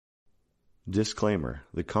Disclaimer: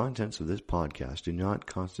 the contents of this podcast do not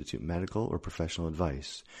constitute medical or professional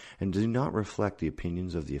advice and do not reflect the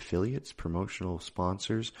opinions of the affiliates, promotional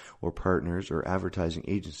sponsors, or partners or advertising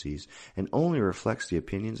agencies, and only reflects the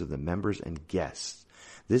opinions of the members and guests.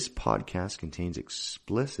 This podcast contains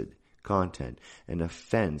explicit content and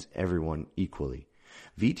offends everyone equally.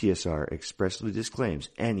 VTSR expressly disclaims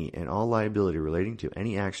any and all liability relating to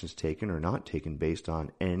any actions taken or not taken based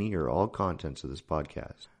on any or all contents of this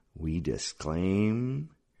podcast. We disclaim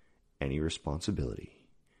any responsibility.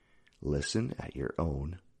 Listen at your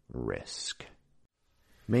own risk.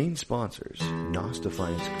 Main sponsors: NOS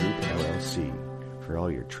Defiance Group, LLC, for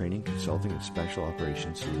all your training, consulting, and special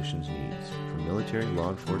operations solutions needs for military, law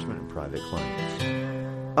enforcement, and private clients.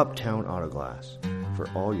 Uptown Auto Glass, for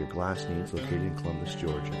all your glass needs located in Columbus,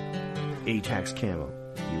 Georgia. ATAX Camo,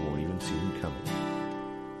 you won't even see them coming.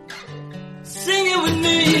 Sing it with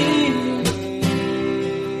me.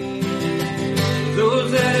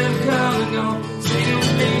 Those that have come and gone, sing it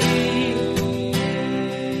with me.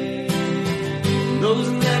 Those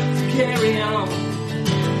left to carry on,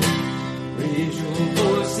 raise your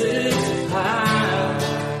voices high.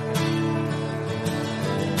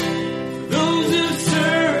 Those who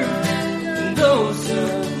serve and those who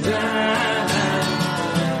die,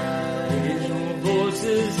 raise your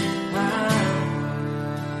voices high.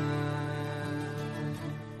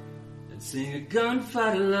 And sing a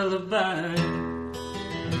gunfight lullaby.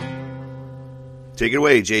 Take it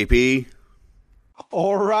away, JP.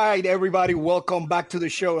 All right, everybody, welcome back to the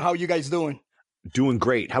show. How you guys doing? Doing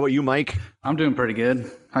great. How about you, Mike? I'm doing pretty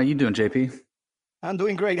good. How you doing, JP? I'm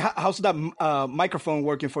doing great. How's that microphone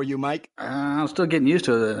working for you, Mike? I'm still getting used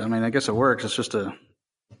to it. I mean, I guess it works. It's just a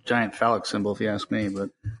giant phallic symbol, if you ask me,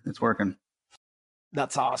 but it's working.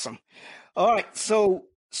 That's awesome. All right, so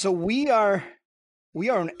we are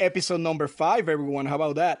on episode number 5, everyone. How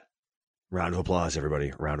about that? Round of applause,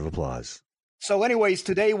 everybody. Round of applause. So anyways,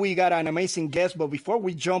 today we got an amazing guest, but before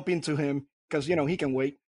we jump into him, because, you know, he can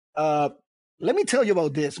wait, let me tell you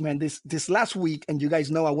about this, man. This last week, and you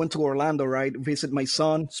guys know I went to Orlando, right? Visit my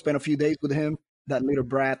son, spent a few days with him, that little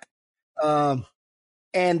brat.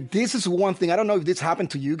 And this is one thing, I don't know if this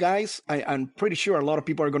happened to you guys. I'm pretty sure a lot of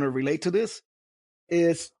people are going to relate to this,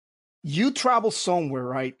 is you travel somewhere,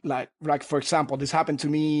 right? Like, for example, this happened to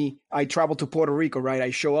me. I traveled to Puerto Rico, right?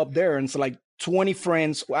 I show up there and it's like 20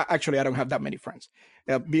 friends. Well, actually, I don't have that many friends.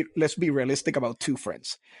 Let's be realistic, about 2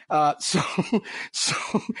 friends. So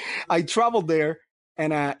I traveled there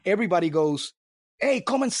and everybody goes, hey,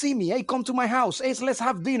 come and see me. Hey, come to my house. Hey, let's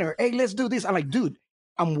have dinner. Hey, let's do this. I'm like, dude,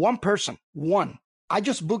 I'm one person. I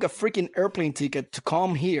just booked a freaking airplane ticket to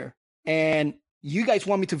come here. And you guys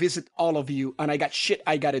want me to visit all of you, and I got shit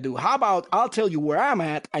I got to do. How about I'll tell you where I'm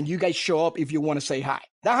at, and you guys show up if you want to say hi?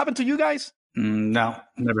 That happened to you guys? No,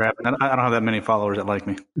 never happened. I don't have that many followers that like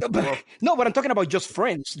me. But I'm talking about just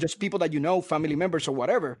friends, just people that you know, family members or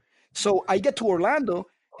whatever. So I get to Orlando,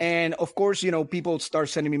 and of course, you know, people start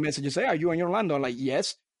sending me messages. Hey, are you in Orlando? I'm like,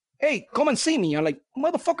 yes. Hey, come and see me. I'm like,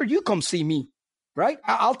 motherfucker, you come see me. Right?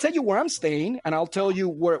 I'll tell you where I'm staying, and I'll tell you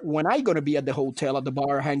when I'm going to be at the hotel, at the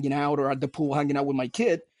bar, hanging out, or at the pool, hanging out with my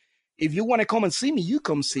kid. If you want to come and see me, you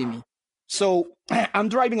come see me. So I'm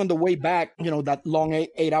driving on the way back, you know, that long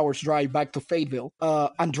 8 hours drive back to Fayetteville.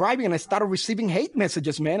 I'm driving, and I started receiving hate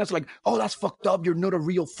messages, man. It's like, oh, that's fucked up. You're not a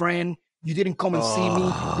real friend. You didn't come and see me.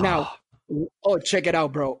 Now, oh, check it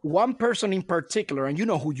out, bro. One person in particular, and you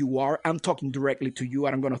know who you are. I'm talking directly to you,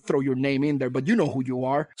 and I'm going to throw your name in there, but you know who you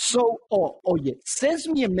are. So, yeah, sends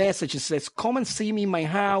me a message. It says, come and see me in my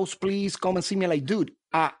house, please. Come and see me. Like, dude,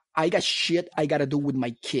 I got shit I got to do with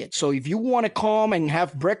my kid. So if you want to come and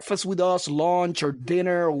have breakfast with us, lunch or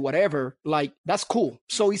dinner or whatever, like, that's cool.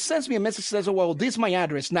 So he sends me a message, says, well, this is my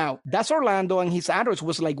address. Now, that's Orlando, and his address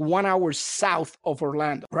was like 1 hour south of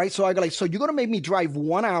Orlando, right? So I go like, so you're going to make me drive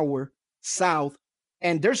 1 hour south,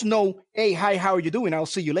 and there's no, hey, hi, how are you doing? I'll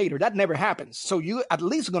see you later. That never happens. So you at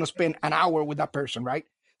least going to spend an hour with that person, right?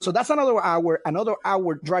 So that's another hour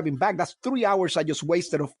driving back. That's 3 hours I just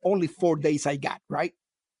wasted of only 4 days I got, right?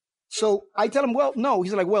 So I tell him, well, no.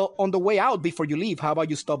 He's like, well, on the way out before you leave, how about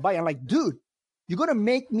you stop by? I'm like, dude, you're going to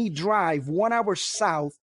make me drive 1 hour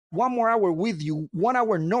south, 1 more hour with you, 1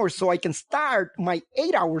 hour north, so I can start my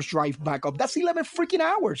 8 hours drive back up. That's 11 freaking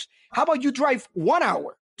hours. How about you drive 1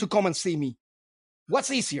 hour to come and see me? What's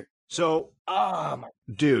easier? So,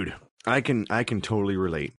 dude, I can totally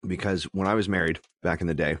relate, because when I was married back in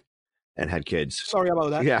the day and had kids. Sorry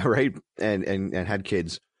about that. Yeah, right. And had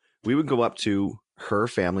kids, we would go up to her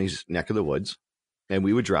family's neck of the woods, and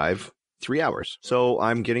we would drive 3 hours. So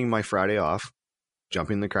I'm getting my Friday off,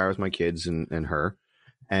 jumping in the car with my kids and her,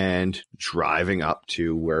 and driving up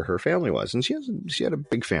to where her family was. And she had a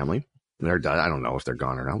big family. I don't know if they're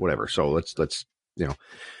gone or not, whatever. So let's,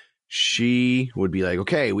 she would be like,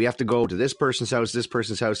 okay, we have to go to this person's house, this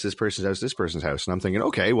person's house, this person's house, this person's house. And I'm thinking,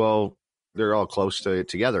 okay, well, they're all close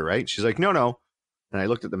together, right? She's like, no. And I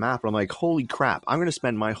looked at the map and I'm like, holy crap, I'm going to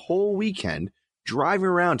spend my whole weekend driving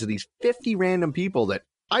around to these 50 random people that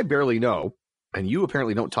I barely know. And you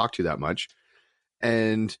apparently don't talk to that much.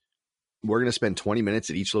 And we're going to spend 20 minutes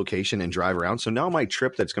at each location and drive around. So now my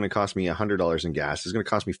trip that's going to cost me $100 in gas is going to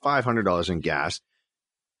cost me $500 in gas.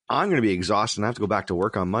 I'm going to be exhausted and I have to go back to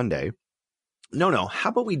work on Monday. No.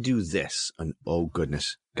 How about we do this? And oh,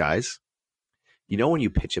 goodness, guys, you know, when you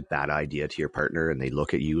pitch a bad idea to your partner and they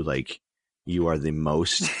look at you like you are the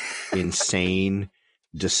most insane,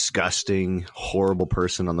 disgusting, horrible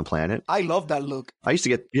person on the planet. I love that look. I used to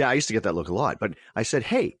get that look a lot, but I said,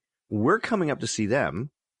 hey, we're coming up to see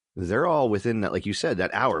them. They're all within that, like you said,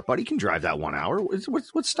 that hour. Buddy can drive that 1 hour.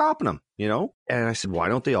 What's stopping them, you know? And I said, why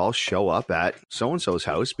don't they all show up at so-and-so's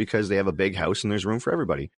house because they have a big house and there's room for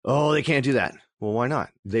everybody? Oh, they can't do that. Well, why not?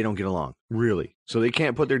 They don't get along, really. So they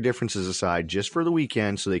can't put their differences aside just for the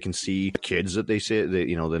weekend so they can see kids that they say, that,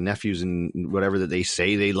 you know, the nephews and whatever that they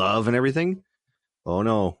say they love and everything. Oh,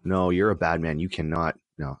 no, you're a bad man. You cannot.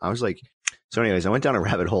 No, I was like, so anyways, I went down a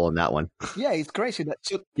rabbit hole on that one. Yeah, it's crazy.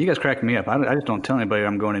 You guys crack me up. I just don't tell anybody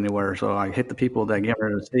I'm going anywhere. So I hit the people that I get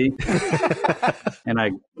ready to see. And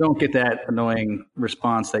I don't get that annoying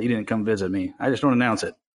response that you didn't come visit me. I just don't announce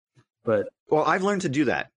it. But well, I've learned to do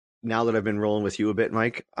that. Now that I've been rolling with you a bit,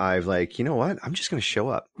 Mike, I've like, you know what? I'm just going to show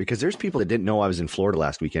up because there's people that didn't know I was in Florida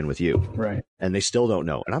last weekend with you. Right. And they still don't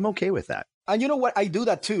know. And I'm okay with that. And you know what? I do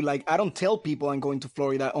that too. Like, I don't tell people I'm going to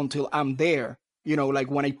Florida until I'm there. You know, like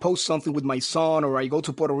when I post something with my son or I go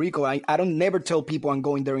to Puerto Rico, I don't never tell people I'm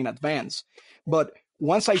going there in advance. But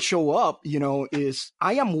once I show up, you know,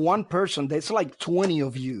 I am one person. There's like 20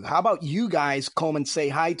 of you. How about you guys come and say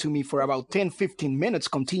hi to me for about 10, 15 minutes,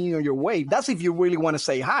 continue on your way? That's if you really want to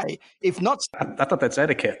say hi. If not, I thought that's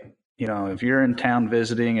etiquette. You know, if you're in town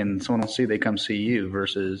visiting and someone will see, they come see you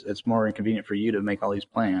versus it's more inconvenient for you to make all these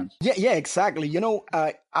plans. Yeah, exactly. You know,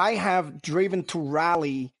 I have driven to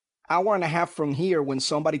Raleigh hour and a half from here when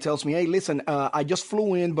somebody tells me, hey, listen, I just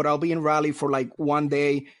flew in, but I'll be in Raleigh for like one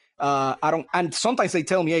day. And sometimes they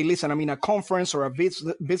tell me, hey, listen, I'm in a conference or a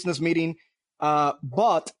business meeting.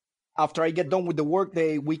 But after I get done with the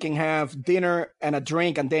workday, we can have dinner and a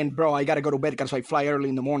drink. And then, bro, I got to go to bed because I fly early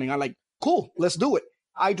in the morning. I'm like, cool, let's do it.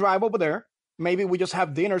 I drive over there. Maybe we just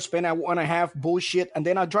have dinner, spend an hour and a half, bullshit, and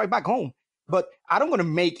then I drive back home. But I don't want to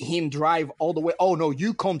make him drive all the way. Oh, no,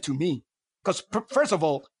 you come to me. Because first of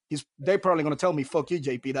all, they're probably going to tell me, fuck you,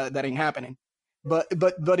 JP, that ain't happening. But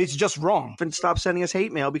it's just wrong. And stop sending us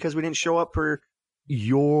hate mail because we didn't show up for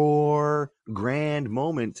your grand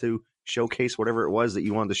moment to showcase whatever it was that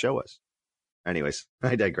you wanted to show us. Anyways,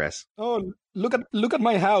 I digress. Oh, look at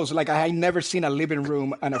my house. Like I never seen a living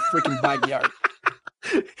room and a freaking backyard.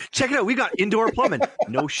 Check it out. We got indoor plumbing.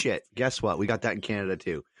 No shit. Guess what? We got that in Canada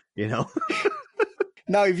too. You know?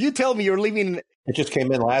 Now, if you tell me you're living... It just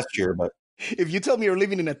came in last year, but... If you tell me you're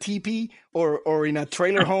living in a teepee or in a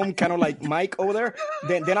trailer home, kind of like Mike over there,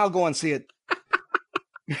 then I'll go and see it.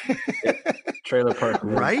 Trailer park,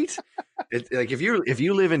 right? Like if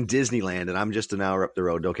you live in Disneyland and I'm just an hour up the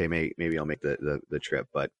road, okay, maybe I'll make the trip.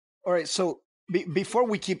 But all right, so before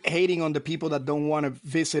we keep hating on the people that don't want to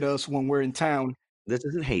visit us when we're in town, this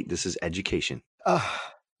isn't hate. This is education.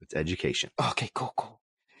 It's education. Okay, cool.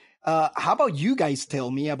 How about you guys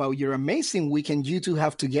tell me about your amazing weekend you two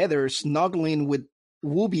have together, snuggling with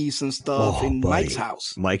woobies and stuff in buddy. Mike's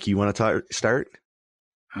house? Mike, you want to start?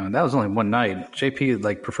 That was only one night.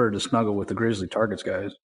 JP preferred to snuggle with the Grizzly Targets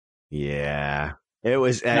guys. Yeah, it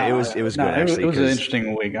was good. Actually, it was an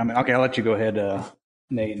interesting week. I mean, okay, I'll let you go ahead,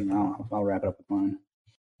 Nate, and I'll wrap it up with mine.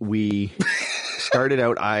 We started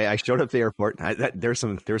out. I showed up at the airport. There's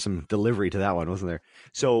some delivery to that one, wasn't there?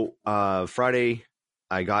 So Friday,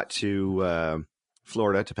 I got to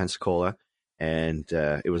Florida, to Pensacola, and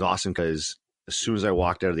it was awesome because as soon as I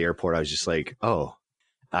walked out of the airport, I was just like, oh,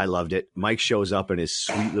 I loved it. Mike shows up in his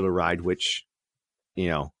sweet little ride, which, you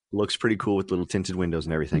know, looks pretty cool with little tinted windows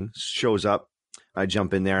and everything. Shows up. I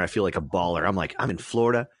jump in there and I feel like a baller. I'm like, I'm in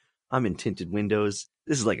Florida. I'm in tinted windows.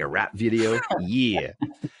 This is like a rap video. Yeah.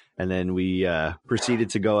 And then we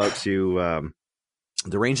proceeded to go out to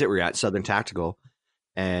the range that we're at, Southern Tactical,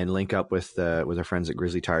 and link up with our friends at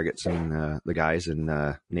Grizzly Targets and the guys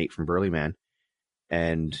and Nate from Burly Man.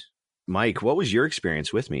 And Mike, what was your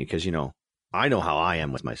experience with me? Because, you know, I know how I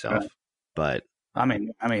am with myself, but I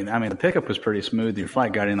mean, the pickup was pretty smooth. Your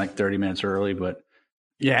flight got in like 30 minutes early, but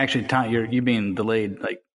Yeah, actually, Tom, you being delayed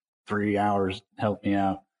like 3 hours helped me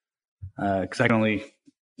out because I can only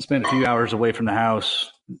spend a few hours away from the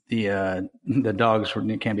house. The dogs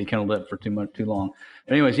can't be kenneled up for too long.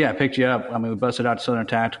 But anyways, yeah, I picked you up. I mean, we busted out to Southern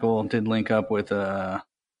Tactical, did link up with some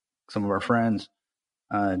of our friends,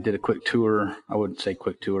 did a quick tour. I wouldn't say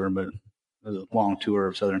quick tour, but it was a long tour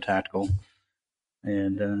of Southern Tactical.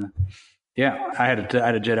 And yeah, I had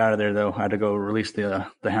to jet out of there though. I had to go release the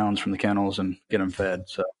hounds from the kennels and get them fed.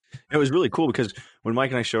 So it was really cool because when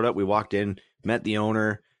Mike and I showed up, we walked in, met the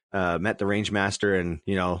owner, met the range master, and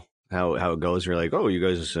you know how it goes. We're like, oh, you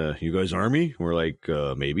guys Army? We're like,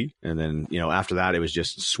 maybe. And then after that, it was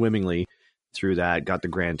just swimmingly through that. Got the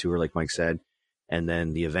grand tour, like Mike said, and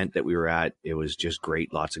then the event that we were at, it was just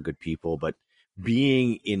great. Lots of good people, but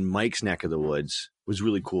being in Mike's neck of the woods was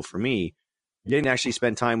really cool for me. Getting to actually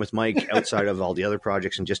spend time with Mike outside of all the other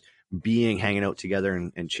projects and just hanging out together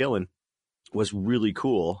and chilling was really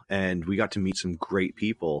cool. And we got to meet some great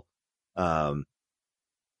people and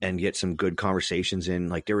get some good conversations in.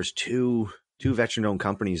 Like there was two veteran-owned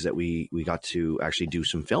companies that we got to actually do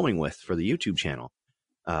some filming with for the YouTube channel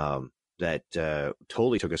that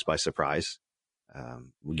totally took us by surprise.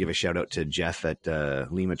 We give a shout out to Jeff at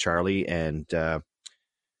Lima Charlie, and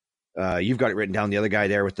you've got it written down. The other guy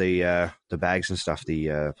there with the bags and stuff,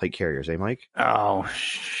 the plate carriers, eh, Mike? Oh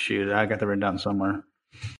shoot, I got that written down somewhere.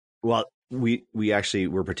 Well, we actually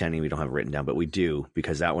we're pretending we don't have it written down, but we do,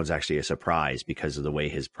 because that one's actually a surprise because of the way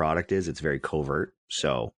his product is. It's very covert,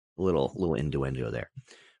 so a little innuendo there.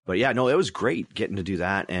 But yeah, no, it was great getting to do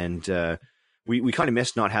that, and we kind of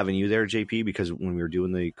missed not having you there, JP, because when we were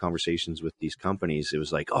doing the conversations with these companies, it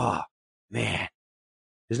was like, oh man,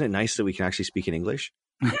 isn't it nice that we can actually speak in English?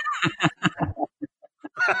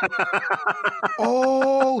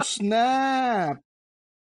 Oh snap!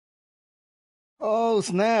 Oh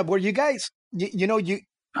snap! Were you guys?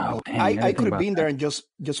 Oh, dang, I could have been there and just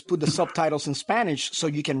put the subtitles in Spanish so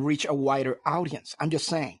you can reach a wider audience. I'm just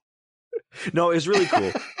saying. No, it was really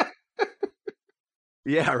cool.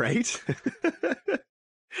 Yeah, right.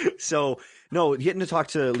 So no, getting to talk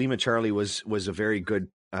to Lima Charlie was a very good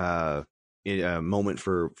moment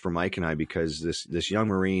for Mike and I, because this young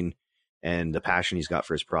Marine and the passion he's got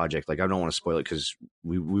for his project. Like, I don't want to spoil it because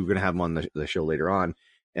we're going to have him on the show later on.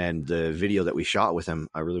 And the video that we shot with him,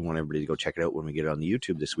 I really want everybody to go check it out when we get it on the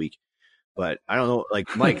YouTube this week. But I don't know,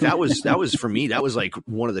 like Mike, that was for me, that was like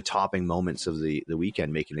one of the topping moments of the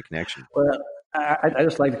weekend, making the connection. Well, I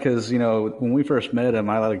just liked it because, when we first met him,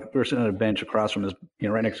 we were sitting at a bench across from his,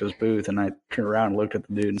 right next to his booth. And I turned around and looked at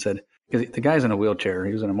the dude and said, because the guy's in a wheelchair,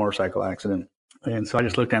 he was in a motorcycle accident. And so I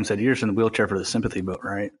just looked at him and said, you're just in the wheelchair for the sympathy boat,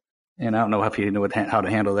 right? And I don't know if he knew how to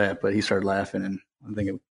handle that, but he started laughing, and I think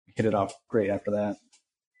it hit it off great after that.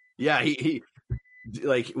 Yeah, he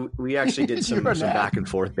like, we actually did some back and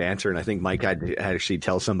forth banter, and I think Mike had to actually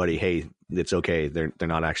tell somebody, hey, it's okay, they're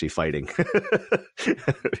not actually fighting,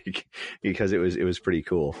 because it was pretty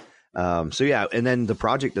cool. So yeah, and then the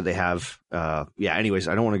project that they have, anyways,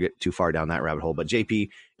 I don't want to get too far down that rabbit hole, but JP,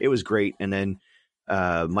 it was great. And then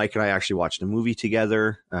Mike and I actually watched a movie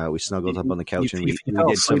together. We snuggled up on the couch and we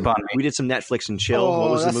did some Netflix and chill. Oh,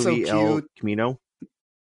 what was the movie? So El Camino.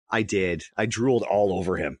 I did. I drooled all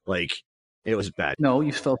over him. Like, it was bad. No,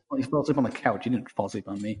 you fell asleep on the couch. You didn't fall asleep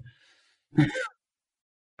on me.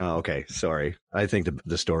 Oh, okay. Sorry. I think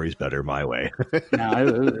the story's better my way.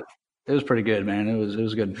 No, it was pretty good, man. It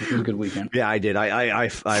was good. It was a good weekend. Yeah, I did. I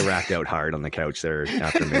racked out hard on the couch there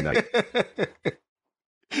after midnight.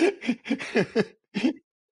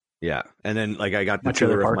 Yeah, and then like I got the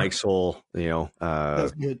tour of Mike's whole,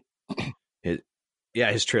 that's good.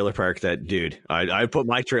 His trailer park. That dude, I put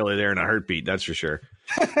my trailer there in a heartbeat. That's for sure.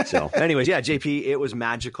 So, anyways, yeah, JP, it was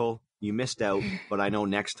magical. You missed out, but I know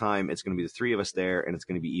next time it's going to be the three of us there, and it's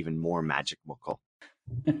going to be even more magical.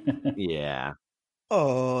 Yeah.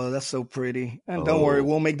 Oh, that's so pretty. And don't worry,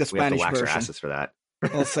 we'll make the Spanish we have to wax version. our asses for that.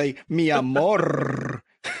 I'll say, mi amor.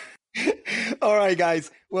 All right,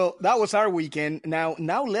 guys. Well, that was our weekend. Now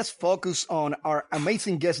let's focus on our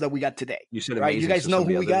amazing guest that we got today. You said right? amazing. You guys so know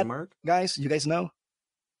who we got, Mark? guys? You guys know?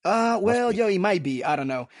 Well, yeah, it might be. I don't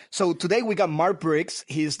know. So today we got Mark Briggs.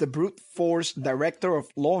 He's the Brute Force Director of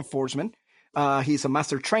Law Enforcement. He's a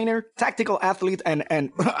master trainer, tactical athlete, and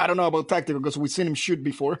I don't know about tactical because we've seen him shoot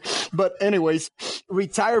before. But anyways,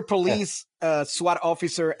 retired police, SWAT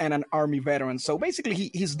officer, and an Army veteran. So basically,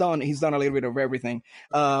 he's done a little bit of everything.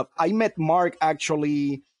 I met Mark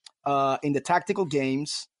actually in the tactical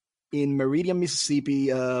games in Meridian,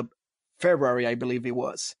 Mississippi, February, I believe it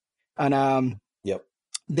was, and Yep.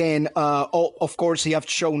 Then, of course, he have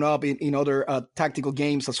shown up in other tactical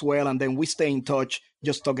games as well, and then we stay in touch,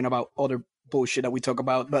 just talking about other bullshit that we talk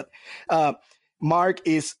about. But Mark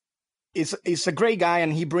is a great guy,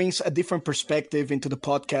 and he brings a different perspective into the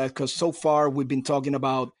podcast, because so far we've been talking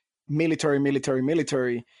about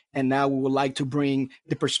military, and now we would like to bring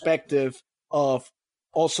the perspective of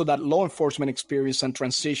also that law enforcement experience and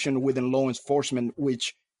transition within law enforcement,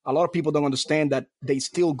 which a lot of people don't understand, that they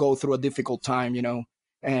still go through a difficult time,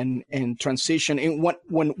 and transition. And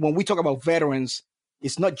when we talk about veterans,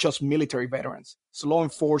 it's not just military veterans. It's law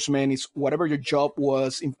enforcement. It's whatever your job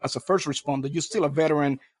was as a first responder. You're still a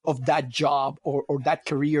veteran of that job or that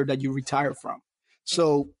career that you retired from.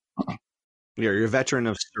 So you're a veteran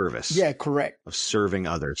of service. Yeah, correct. Of serving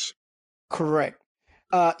others. Correct.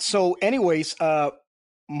 So anyways,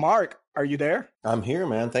 Mark, are you there? I'm here,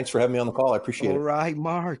 man. Thanks for having me on the call. I appreciate it. All right,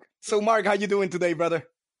 Mark. So Mark, how you doing today, brother?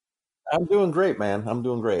 I'm doing great, man. I'm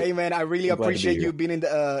doing great. Hey, man, I really appreciate you being in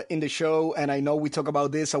the show. And I know we talked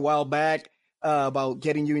about this a while back, about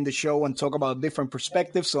getting you in the show and talk about different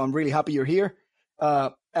perspectives. So I'm really happy you're here.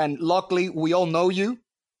 And luckily, we all know you.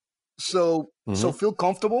 So feel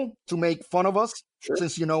comfortable to make fun of us,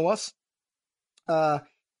 since you know us.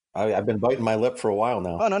 I've been biting my lip for a while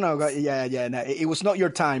now. Oh, no. Yeah. No, it was not your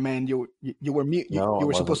time, man. You were mute. You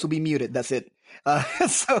were supposed to be muted. That's it.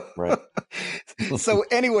 Right. So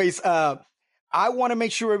anyways, I want to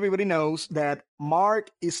make sure everybody knows that Mark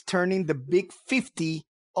is turning the big 50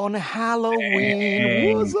 on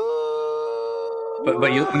Halloween. What's up?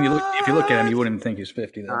 But if you look at him, you wouldn't even think he's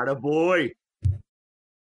 50. Not a boy.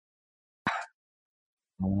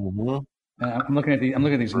 Mm-hmm. I'm looking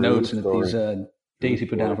at these notes and these dates he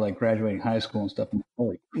put down for like graduating high school and stuff.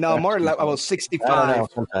 Holy no, crap. more like about 65. I don't know,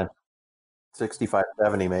 sometime 65,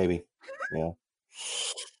 70 maybe. Yeah.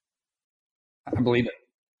 I believe it.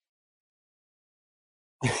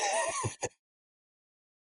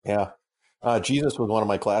 Yeah. Jesus was one of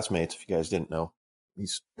my classmates, if you guys didn't know. We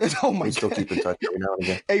still keep in touch every now and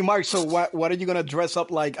again. Hey, Mark, so what are you gonna dress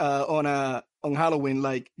up like on Halloween?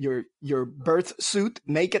 Like your birth suit,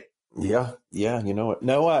 naked? Yeah. You know what?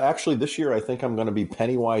 No, actually, this year I think I'm going to be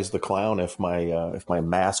Pennywise the Clown if my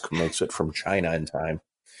mask makes it from China in time.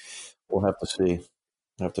 We'll have to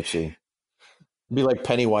see. Be like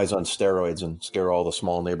Pennywise on steroids and scare all the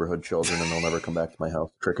small neighborhood children, and they'll never come back to my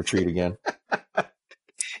house trick or treat again.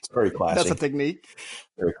 It's very classy. That's a technique.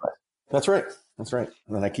 Very classy. That's right.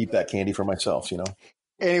 And then I keep that candy for myself.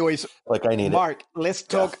 Anyways, like I need Mark, let's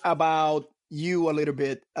talk about you a little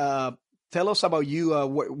bit. Tell us about you.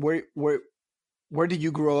 Where did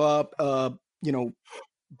you grow up?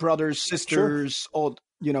 Brothers, sisters, all.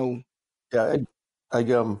 Yeah,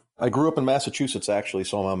 I grew up in Massachusetts actually,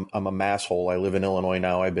 so I'm a masshole. I live in Illinois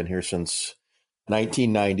now. I've been here since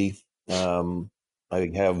 1990. I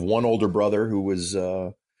have one older brother who was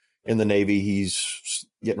in the Navy. He's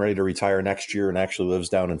getting ready to retire next year and actually lives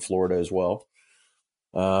down in Florida as well.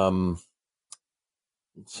 Let's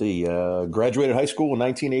see, graduated high school in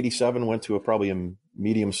 1987, went to probably a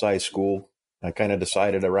medium-sized school. I kind of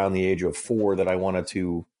decided around the age of 4 that I wanted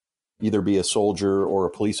to either be a soldier or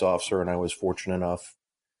a police officer, and I was fortunate enough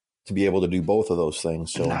to be able to do both of those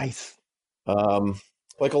things. So nice.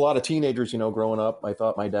 Like a lot of teenagers, growing up, I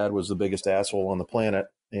thought my dad was the biggest asshole on the planet,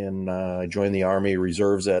 and I joined the Army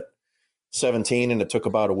Reserves at 17, and it took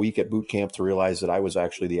about a week at boot camp to realize that I was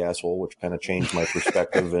actually the asshole, which kind of changed my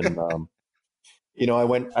perspective. And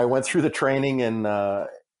I went through the training and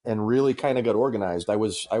really kind of got organized. I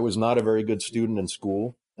was not a very good student in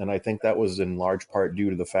school, and I think that was in large part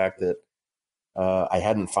due to the fact that I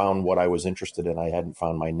hadn't found what I was interested in. I hadn't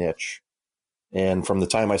found my niche. And from the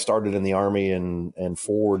time I started in the Army and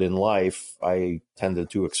forward in life, I tended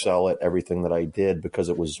to excel at everything that I did because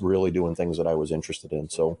it was really doing things that I was interested in.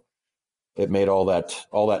 So it made all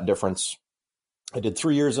that difference. I did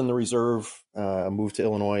 3 years in the reserve. I moved to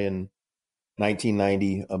Illinois in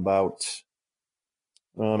 1990. About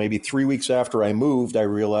maybe 3 weeks after I moved, I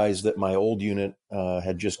realized that my old unit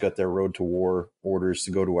had just got their road to war orders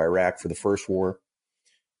to go to Iraq for the first war.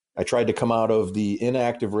 I tried to come out of the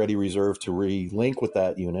inactive ready reserve to relink with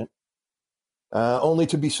that unit, only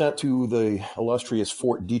to be sent to the illustrious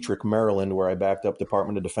Fort Detrick, Maryland, where I backed up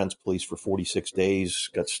Department of Defense police for 46 days,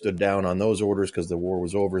 got stood down on those orders because the war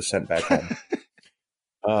was over, sent back home.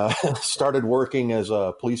 Started working as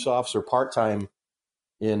a police officer part-time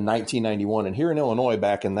in 1991. And here in Illinois,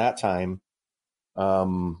 back in that time,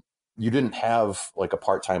 you didn't have like a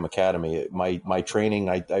part-time academy. My training,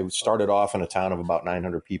 I started off in a town of about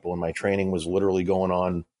 900 people, and my training was literally going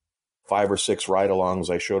on 5 or 6 ride-alongs.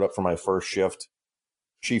 I showed up for my first shift.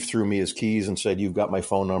 Chief threw me his keys and said, "You've got my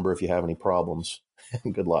phone number if you have any problems."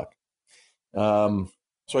 Good luck. So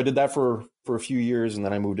I did that for a few years, and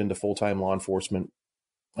then I moved into full-time law enforcement.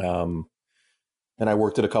 and I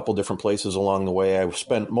worked at a couple different places along the way. I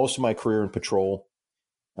spent most of my career in patrol.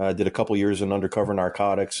 I did a couple years in undercover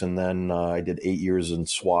narcotics, and then I did 8 years in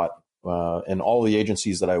SWAT. And all the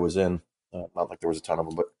agencies that I was in, not like there was a ton of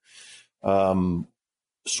them, but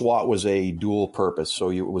SWAT was a dual purpose.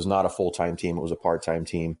 So it was not a full-time team. It was a part-time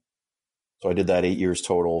team. So I did that 8 years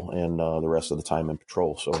total, and the rest of the time in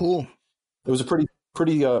patrol. So Cool. it was a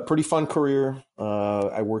pretty fun career.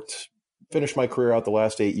 I finished my career out the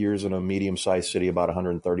last 8 years in a medium-sized city, about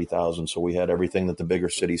 130,000. So we had everything that the bigger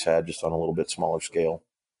cities had, just on a little bit smaller scale.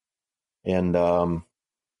 And I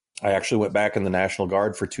actually went back in the National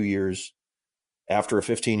Guard for 2 years. After a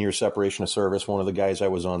 15-year separation of service, one of the guys I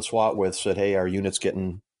was on SWAT with said, "Hey, our unit's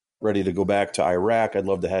getting ready to go back to Iraq. I'd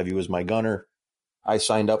love to have you as my gunner." I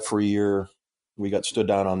signed up for a year. We got stood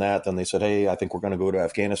down on that. Then they said, "Hey, I think we're going to go to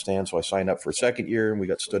Afghanistan." So I signed up for a second year, and we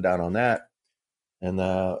got stood down on that. And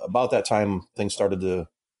about that time, things started to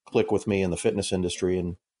click with me in the fitness industry,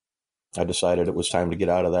 and I decided it was time to get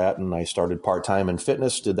out of that. And I started part-time in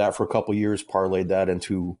fitness, did that for a couple of years, parlayed that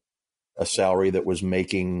into a salary that was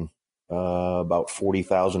making about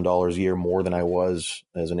 $40,000 a year more than I was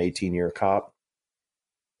as an 18-year cop.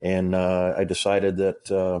 And I decided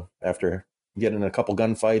that after getting in a couple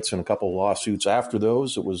gunfights and a couple lawsuits after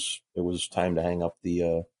those, it was time to hang up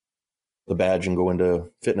the badge and go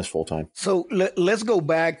into fitness full time. So let's go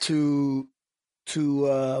back to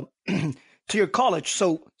to your college.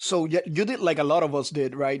 So you did like a lot of us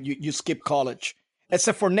did, right? You skipped college,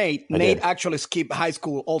 except for Nate. Nate actually skipped high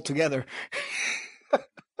school altogether.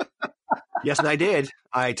 Yes, I did.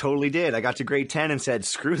 I totally did. I got to grade 10 and said,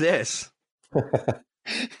 "Screw this."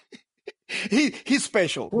 He's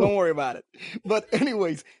special. Don't worry about it. But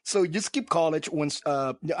anyways, so you skip college once.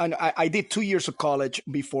 I did 2 years of college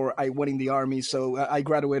before I went in the Army. So I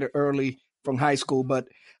graduated early from high school. But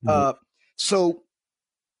so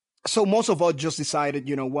most of us just decided,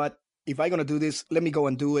 you know what? If I'm gonna do this, let me go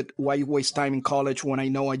and do it. Why waste time in college when I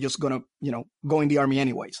know I'm just gonna, go in the Army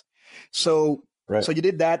anyways? So so you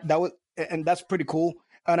did that. And that's pretty cool.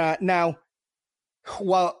 And now,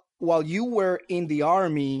 while you were in the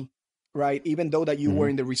Army, right? Even though that you were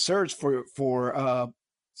in the reserves for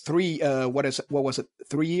 3 what was it?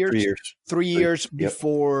 3 years? 3 years. 3 years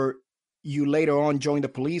before you later on joined the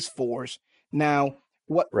police force. Now,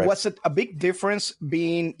 was it a big difference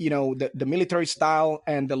being, the military style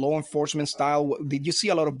and the law enforcement style? Did you see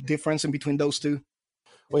a lot of difference in between those two?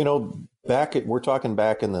 Well, we're talking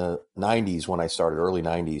back in the 90s when I started, early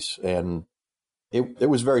 90s, and it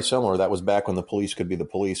was very similar. That was back when the police could be the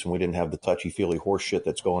police and we didn't have the touchy-feely horse shit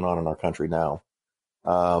that's going on in our country now.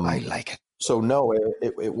 I like it. So no,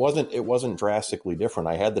 it wasn't drastically different.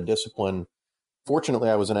 I had the discipline. Fortunately,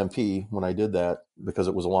 I was an MP when I did that because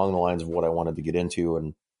it was along the lines of what I wanted to get into.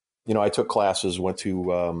 And, I took classes, went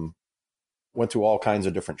to all kinds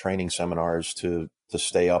of different training seminars to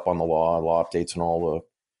stay up on the law updates and all the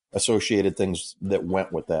associated things that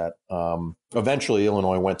went with that. Eventually,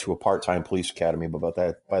 Illinois went to a part-time police academy, but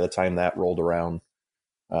by the time that rolled around,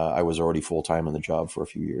 I was already full-time in the job for a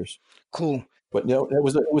few years. Cool. But it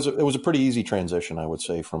was a pretty easy transition, I would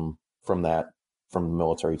say, from the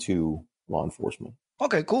military to law enforcement.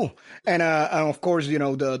 Okay, cool. And of course,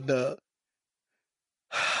 the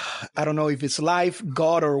I don't know if it's life,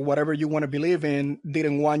 God, or whatever you want to believe in,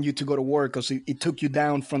 didn't want you to go to work because it took you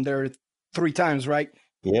down from there 3 times, right?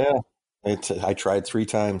 Yeah, I tried 3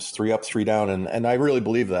 times, 3 up, 3 down, and I really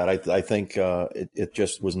believe that. I think it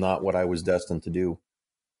just was not what I was destined to do.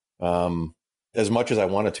 As much as I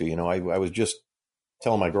wanted to, I was just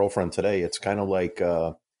telling my girlfriend today, it's kind of like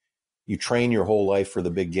you train your whole life for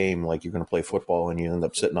the big game, like you're going to play football, and you end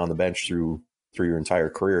up sitting on the bench through your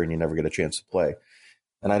entire career, and you never get a chance to play.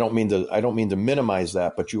 And I don't mean to minimize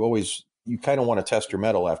that, but you kind of want to test your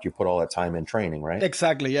mettle after you put all that time in training, right?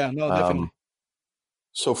 Exactly. Yeah. No, definitely.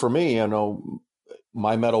 So for me,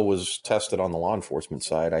 my mettle was tested on the law enforcement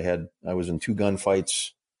side. I was in 2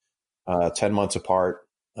 gunfights, 10 months apart.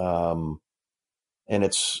 And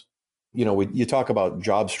it's, you talk about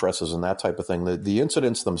job stresses and that type of thing. The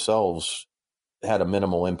incidents themselves had a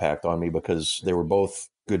minimal impact on me because they were both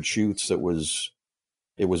good shoots. It was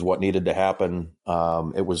what needed to happen.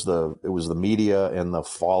 It was the media and the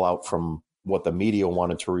fallout from what the media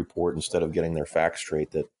wanted to report instead of getting their facts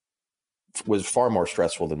straight that was far more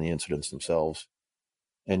stressful than the incidents themselves.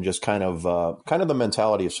 And just kind of the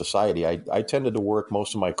mentality of society. I tended to work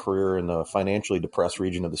most of my career in the financially depressed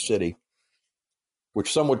region of the city,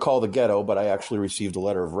 which some would call the ghetto, but I actually received a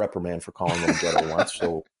letter of reprimand for calling it a ghetto once.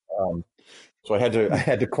 So I had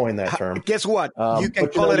to coin that term. Guess what? You can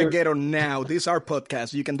call it a ghetto now. This is our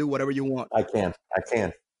podcast. You can do whatever you want. I can.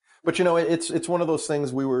 But it's one of those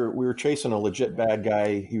things. We were chasing a legit bad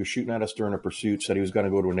guy. He was shooting at us during a pursuit. Said he was going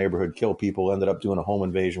to go to a neighborhood, kill people. Ended up doing a home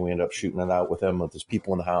invasion. We ended up shooting it out with him with his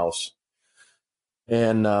people in the house.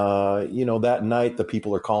 And that night, the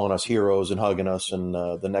people are calling us heroes and hugging us. And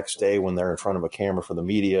the next day, when they're in front of a camera for the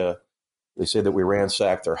media, they say that we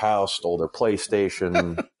ransacked their house, stole their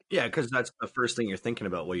PlayStation. Yeah, because that's the first thing you're thinking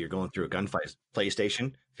about while you're going through a gunfight.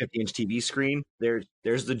 PlayStation, 50-inch TV screen. There's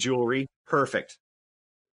the jewelry. Perfect.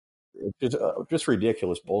 It's just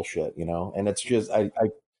ridiculous bullshit, and it's just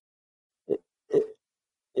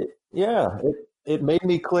it made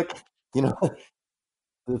me click,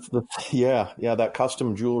 that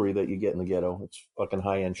custom jewelry that you get in the ghetto. It's fucking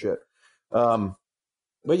high end shit. But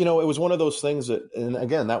it was one of those things that, and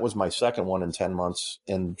again, that was my second one in 10 months,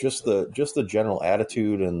 and just the general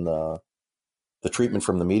attitude and the treatment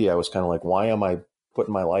from the media. I was kind of like, why am I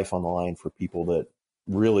putting my life on the line for people that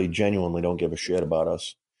really genuinely don't give a shit about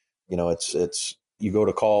us? It's you go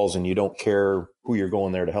to calls and you don't care who you're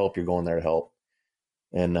going there to help. You're going there to help,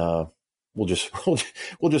 and we'll just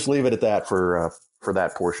leave it at that for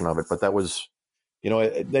that portion of it. But that was,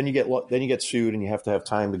 then you get sued and you have to have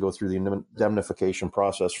time to go through the indemnification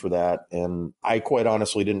process for that. And I quite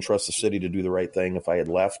honestly didn't trust the city to do the right thing. If I had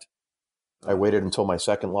left, I waited until my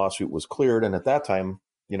second lawsuit was cleared, and at that time,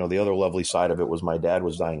 the other lovely side of it was my dad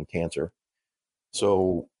was dying of cancer,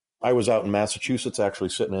 so I was out in Massachusetts, actually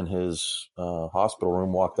sitting in his hospital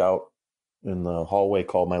room, walked out in the hallway,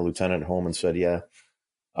 called my lieutenant at home and said, yeah,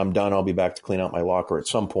 I'm done. I'll be back to clean out my locker at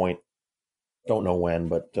some point. Don't know when,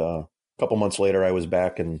 but a couple months later I was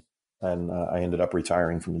back and I ended up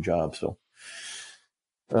retiring from the job. So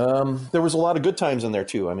there was a lot of good times in there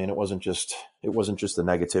too. I mean, it wasn't just the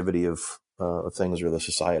negativity of things or the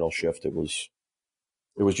societal shift. It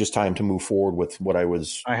was just time to move forward with what I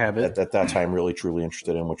was at that time really truly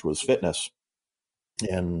interested in, which was fitness.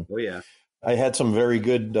 And I had some very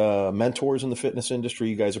good mentors in the fitness industry.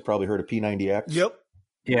 You guys have probably heard of P90X. Yep.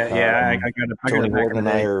 Yeah. I got Tony Horton and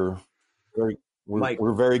I are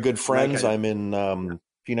we're very good friends. I'm in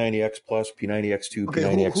P90X Plus, P90X2,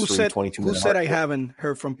 P90X3, 22 Who said I haven't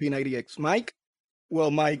heard from P90X? Mike?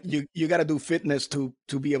 Well, Mike, you got to do fitness to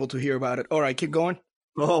be able to hear about it. All right, keep going.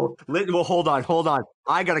 Oh, well, hold on.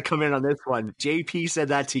 I got to come in on this one. JP said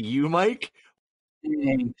that to you, Mike?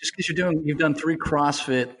 Just because you've done 3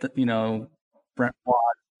 CrossFit, Brent Watt.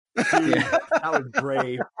 Yeah, that was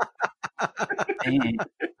brave.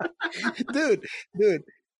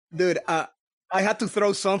 Dude, I had to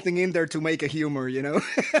throw something in there to make a humor,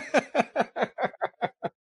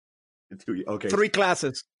 Okay. 3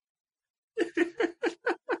 classes.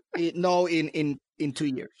 No, in 2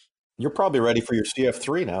 years. You're probably ready for your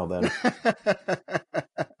CF3 now then.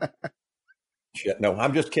 Shit, no,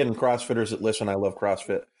 I'm just kidding. CrossFitters that listen, I love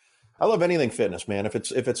CrossFit. I love anything fitness, man. If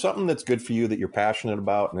it's something that's good for you, that you're passionate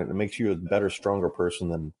about, and it makes you a better, stronger person,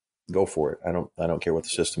 then go for it. I don't care what the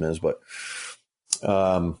system is, but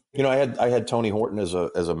I had Tony Horton as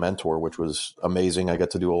a mentor, which was amazing. I got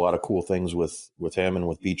to do a lot of cool things with him and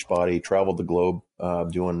with Beachbody. Traveled the globe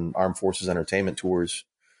doing Armed Forces entertainment tours.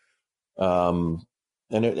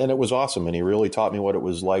 And it was awesome. And he really taught me what it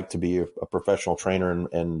was like to be a professional trainer.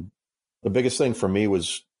 And the biggest thing for me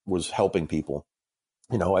was helping people.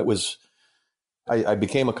 I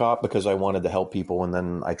became a cop because I wanted to help people. And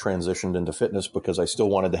then I transitioned into fitness because I still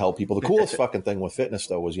wanted to help people. The coolest fucking thing with fitness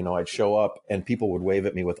though was, I'd show up and people would wave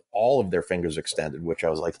at me with all of their fingers extended, which I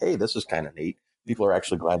was like, hey, this is kind of neat. People are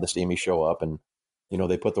actually glad to see me show up, and,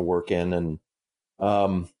 they put the work in. And,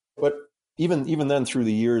 but even then, through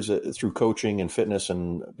the years, through coaching and fitness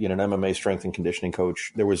and being an MMA strength and conditioning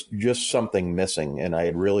coach, there was just something missing. And I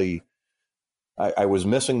had really, I was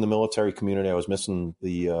missing the military community. I was missing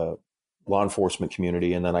the law enforcement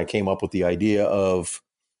community. And then I came up with the idea of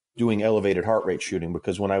doing elevated heart rate shooting,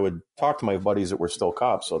 because when I would talk to my buddies that were still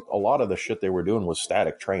cops, a lot of the shit they were doing was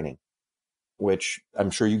static training, which I'm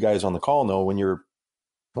sure you guys on the call know. When you're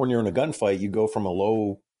in a gunfight, you go from a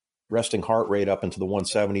low resting heart rate up into the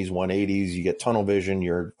 170s, 180s, you get tunnel vision,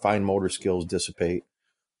 your fine motor skills dissipate.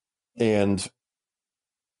 And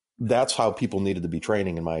that's how people needed to be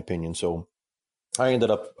training, in my opinion. So I ended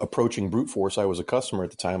up approaching Brute Force. I was a customer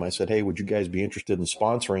at the time. I said, hey, would you guys be interested in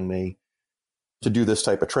sponsoring me to do this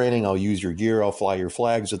type of training? I'll use your gear. I'll fly your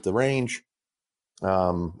flags at the range.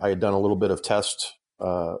 I had done a little bit of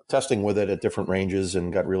testing with it at different ranges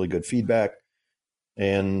and got really good feedback.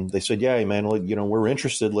 And they said, yeah, man, we're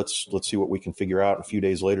interested. Let's see what we can figure out. And a few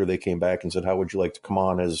days later, they came back and said, how would you like to come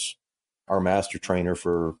on as our master trainer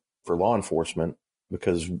for law enforcement?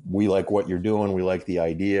 Because we like what you're doing. We like the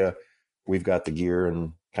idea. We've got the gear.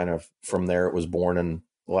 And kind of from there, it was born. And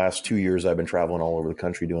the last 2 years, I've been traveling all over the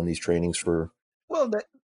country doing these trainings for. Well,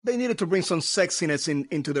 they needed to bring some sexiness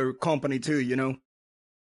into their company too, you know.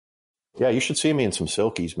 Yeah, you should see me in some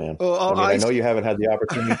silkies, man. Oh, I know you haven't had the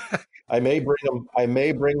opportunity. I may bring them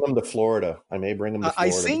to Florida. I may bring them to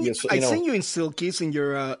Florida. I seen you in silkies in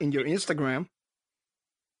your Instagram.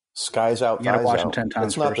 Skies out, You gotta thighs watch them out. 10 times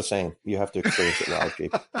It's not first. the same. You have to experience it live,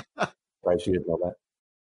 Jake. Right, you didn't know that.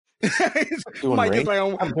 Doing Mike is range- like,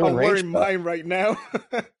 I'm I'm doing range wearing stuff. mine right now.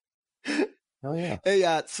 Oh yeah.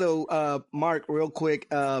 Hey, so Mark, real quick,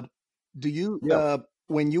 do you Yeah.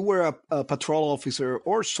 when you were a patrol officer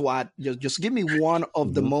or SWAT, just give me one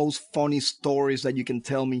of the Mhm. most funny stories that you can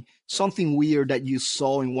tell me. Something weird that you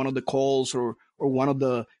saw in one of the calls or one of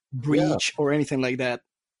the breach or anything like that.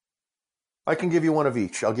 I can give you one of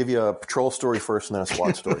each. I'll give you a patrol story first and then a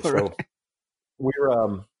SWAT story. All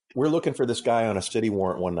So we're looking for this guy on a city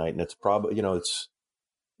warrant one night, and it's probably it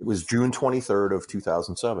was June 23rd of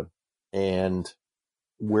 2007, and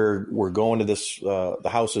we're going to this the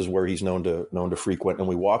houses where he's known to frequent, and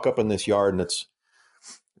we walk up in this yard, and it's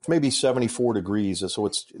maybe 74 degrees, so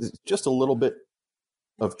it's just a little bit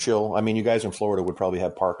of chill. I mean, you guys in Florida would probably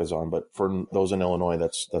have parkas on, but for those in Illinois,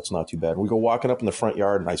 that's not too bad. We go walking up in the front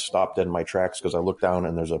yard, and I stopped dead in my tracks because I look down,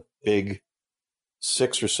 and there's a big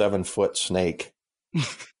 6 or 7 foot snake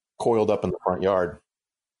coiled up in the front yard.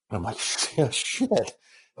 And I'm like, shit.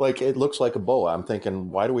 Like, it looks like a boa. I'm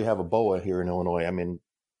thinking, why do we have a boa here in Illinois? I mean,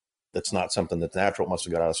 that's not something that's natural. It must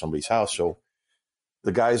have got out of somebody's house. So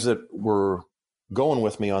the guys that were going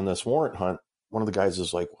with me on this warrant hunt, one of the guys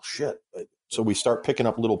is like, well, shit. So we start picking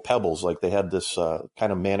up little pebbles. Like, they had this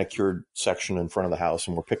kind of manicured section in front of the house,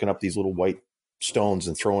 and we're picking up these little white stones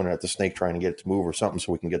and throwing it at the snake, trying to get it to move or something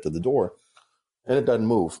so we can get to the door. And it doesn't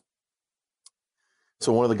move.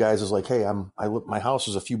 So one of the guys is like, hey, my house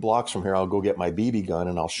is a few blocks from here. I'll go get my BB gun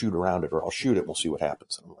and I'll shoot around it, or I'll shoot it and we'll see what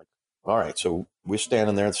happens. And I'm like, all right. So we're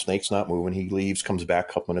standing there. The snake's not moving. He leaves, comes back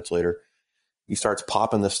a couple minutes later. He starts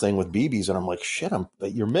popping this thing with BBs. And I'm like, shit,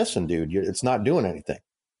 you're missing, dude. It's not doing anything.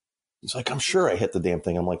 He's like, I'm sure I hit the damn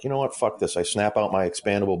thing. I'm like, you know what? Fuck this. I snap out my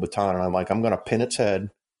expandable baton and I'm like, I'm going to pin its head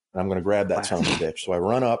and I'm going to grab that son of a bitch. So I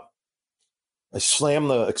run up, I slam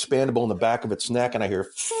the expandable in the back of its neck, and I hear,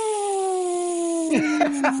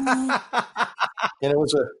 and it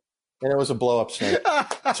was a blow up snake.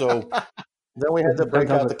 So then we had to break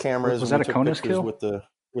out the cameras. Was and that we a took CONUS pictures kill?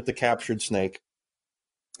 with the captured snake.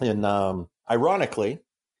 And ironically,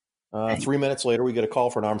 3 minutes later, we get a call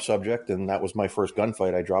for an armed subject, and that was my first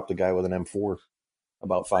gunfight. I dropped a guy with an M4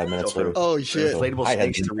 about 5 minutes later. Oh shit! Inflatable I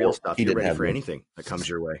had snakes to real stuff. he You're didn't ready have for me. anything that comes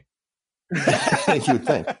your way.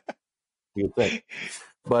 You would think.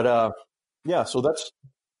 But yeah, so that's.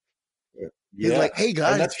 He's like, hey and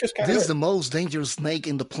guys, that's just kind this of is the most dangerous snake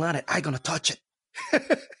in the planet. I'm gonna touch it.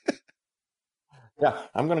 Yeah,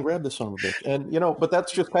 I'm going to grab this son of a bitch. And, but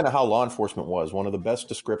that's just kind of how law enforcement was. One of the best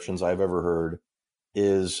descriptions I've ever heard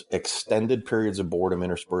is extended periods of boredom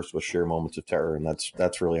interspersed with sheer moments of terror. And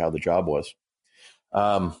that's really how the job was.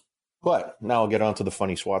 But now I'll get on to the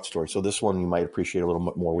funny SWAT story. So this one you might appreciate a little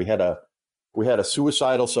bit more. We had a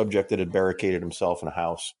suicidal subject that had barricaded himself in a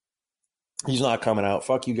house. He's not coming out.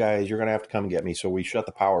 Fuck you guys. You're going to have to come and get me. So we shut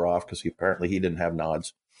the power off because apparently he didn't have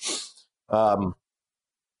nods.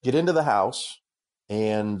 Get into the house.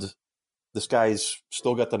 And this guy's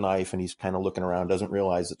still got the knife, and he's kind of looking around, doesn't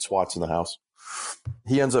realize that SWAT's in the house.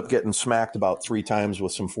 He ends up getting smacked about 3 times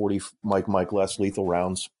with some 40 Mike less lethal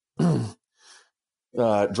rounds.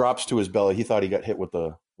 Drops to his belly. He thought he got hit with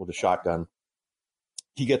a shotgun.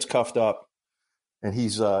 He gets cuffed up, and he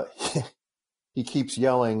keeps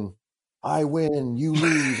yelling, "I win, you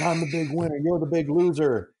lose. I'm the big winner. You're the big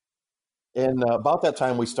loser." And about that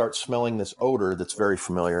time, we start smelling this odor that's very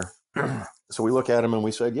familiar. So we look at him and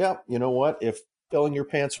we said, yeah, you know what? If filling your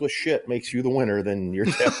pants with shit makes you the winner, then you're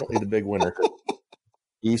definitely the big winner.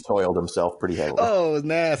 He soiled himself pretty heavily. Oh,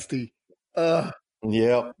 nasty. Yeah.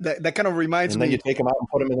 That kind of reminds me. And then you take him out and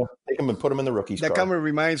put him in the rookie's car. That kind of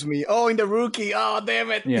reminds me. Oh, in the rookie. Oh,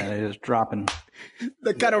 damn it. Yeah, they're just dropping.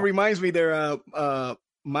 That kind of reminds me there,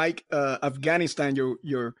 Mike, Afghanistan,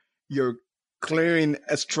 you're clearing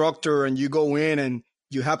a structure and you go in and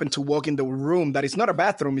you happen to walk in the room that is not a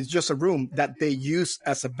bathroom, it's just a room that they use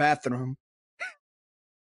as a bathroom.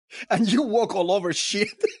 And you walk all over shit.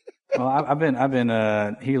 Well, I've been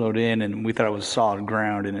heloed in, and we thought it was solid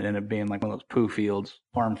ground, and it ended up being like one of those poo fields,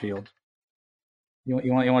 farm fields. You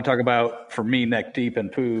want to talk about, for me, neck deep in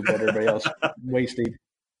poo, but everybody else waist deep.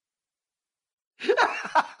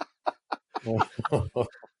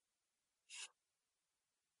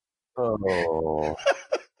 Oh.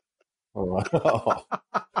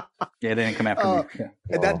 Yeah, they didn't come after me. Yeah.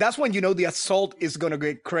 And that's when you know the assault is gonna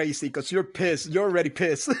get crazy because you're pissed. You're already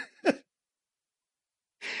pissed.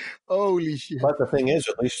 Holy shit! But the thing is,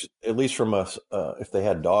 at least from us, if they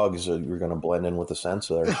had dogs, you're going to blend in with the scents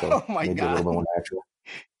there. So Oh my maybe a God. little more natural.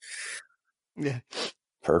 Yeah.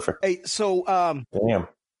 Perfect. Hey, so Damn.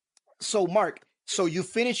 so Mark, so you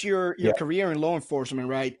finished your Yeah. career in law enforcement,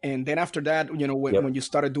 right? And then after that, you know, Yep. when you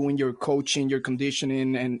started doing your coaching, your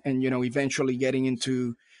conditioning, and you know, eventually getting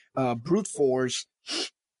into brute force,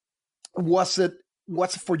 was it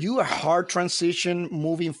for you a hard transition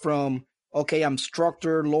moving from okay, I'm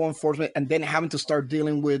structured law enforcement, and then having to start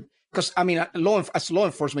dealing with because I mean, as law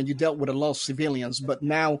enforcement, you dealt with a lot of civilians, but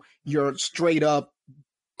now you're straight up,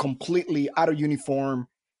 completely out of uniform,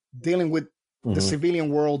 dealing with the Mhm. civilian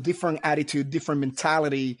world, different attitude, different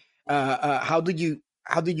mentality. How did you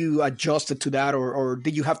adjust it to that, or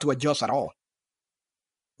did you have to adjust at all?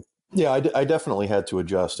 Yeah, I definitely had to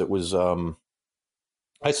adjust. It was,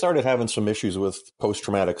 I started having some issues with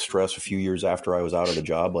post-traumatic stress a few years after I was out of the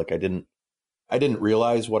job. Like I didn't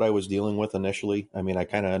realize what I was dealing with initially. I mean, I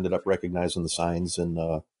kind of ended up recognizing the signs and,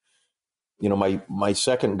 you know, my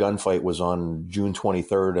second gunfight was on June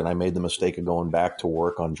 23rd, and I made the mistake of going back to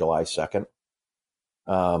work on July 2nd.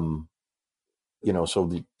 You know, so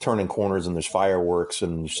the turning corners and there's fireworks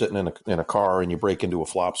and you're sitting in a car and you break into a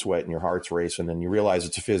flop sweat and your heart's racing and you realize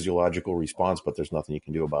it's a physiological response, but there's nothing you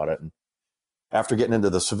can do about it. And after getting into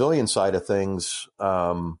the civilian side of things,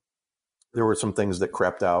 there were some things that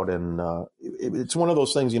crept out, and it's one of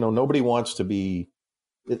those things, you know, nobody wants to be.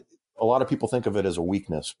 A lot of people think of it as a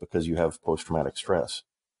weakness because you have post-traumatic stress,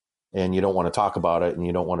 and you don't want to talk about it, and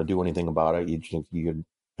you don't want to do anything about it.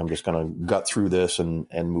 I'm just going to gut through this and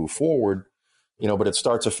move forward, you know. But it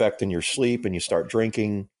starts affecting your sleep, and you start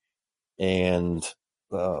drinking. And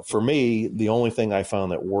for me, the only thing I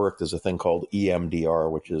found that worked is a thing called EMDR,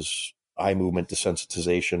 which is eye movement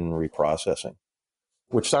desensitization reprocessing,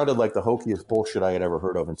 which sounded like the hokiest bullshit I had ever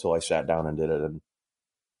heard of until I sat down and did it. And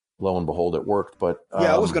lo and behold, it worked. But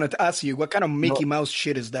Yeah, I was going to ask you, what kind of Mickey Mouse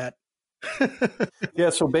shit is that?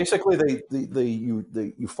 yeah, so basically,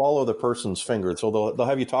 you follow the person's finger. So they'll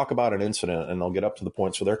have you talk about an incident, and they'll get up to the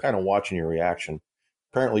point. So they're kind of watching your reaction.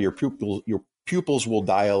 Apparently, your pupils will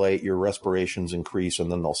dilate, your respirations increase,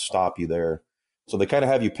 and then they'll stop you there. So they kind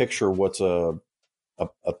of have you picture what's a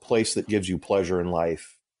place that gives you pleasure in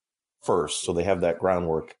life first. So they have that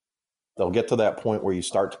groundwork. They'll get to that point where you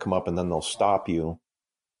start to come up, and then they'll stop you.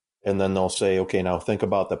 And then they'll say, okay, now think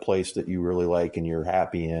about the place that you really like and you're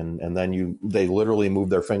happy in. And then they literally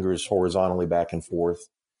move their fingers horizontally back and forth,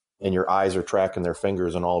 and your eyes are tracking their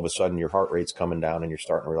fingers. And all of a sudden your heart rate's coming down and you're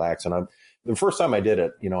starting to relax. And the first time I did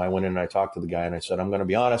it, you know, I went in and I talked to the guy and I said, I'm going to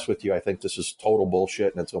be honest with you. I think this is total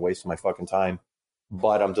bullshit and it's a waste of my fucking time.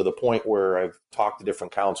 But I'm to the point where I've talked to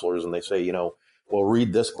different counselors and they say, you know, well,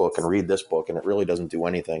 read this book and read this book. And it really doesn't do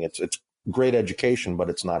anything. It's great education,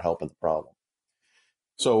 but it's not helping the problem.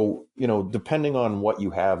 So, you know, depending on what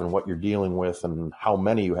you have and what you're dealing with and how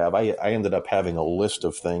many you have, I ended up having a list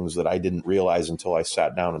of things that I didn't realize until I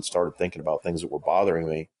sat down and started thinking about things that were bothering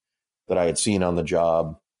me that I had seen on the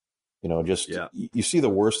job. You know, just you see the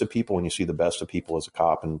worst of people and you see the best of people as a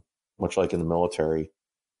cop. And much like in the military,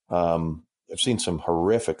 I've seen some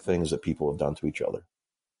horrific things that people have done to each other.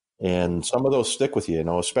 And some of those stick with you, you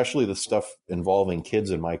know, especially the stuff involving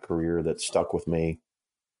kids in my career that stuck with me.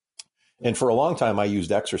 And for a long time, I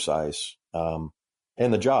used exercise and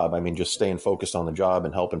the job. I mean, just staying focused on the job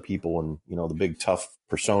and helping people and, you know, the big tough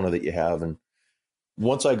persona that you have. And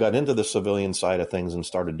once I got into the civilian side of things and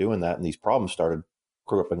started doing that and these problems started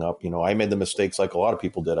cropping up, you know, I made the mistakes like a lot of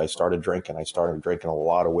people did. I started drinking a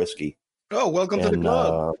lot of whiskey. Oh, welcome to the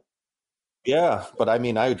club. Yeah. But I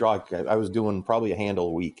mean, I was doing probably a handle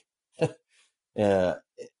a week. It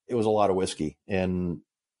was a lot of whiskey. And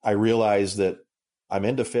I realized that I'm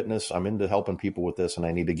into fitness. I'm into helping people with this, and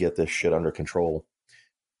I need to get this shit under control.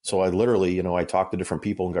 So I literally, you know, I talked to different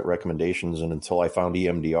people and got recommendations. And until I found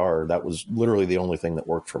EMDR, that was literally the only thing that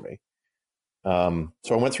worked for me. So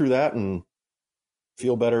I went through that and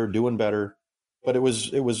feel better, doing better. But it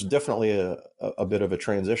was definitely a bit of a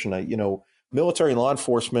transition. You know, military and law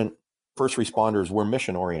enforcement, first responders, we're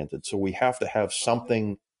mission oriented. So we have to have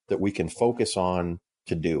something that we can focus on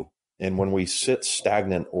to do. And when we sit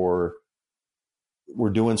stagnant or we're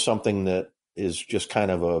doing something that is just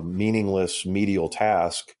kind of a meaningless medial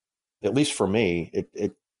task, at least for me,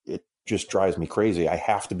 it just drives me crazy. I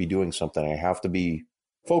have to be doing something. I have to be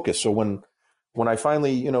focused. So when I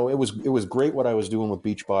finally, you know, it was great what I was doing with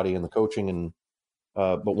Beachbody and the coaching, and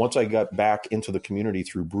but once I got back into the community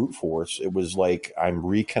through brute force, it was like I'm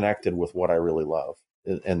reconnected with what I really love.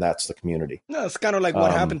 and that's the community. No, it's kind of like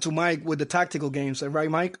what Um, happened to Mike with the tactical games, right,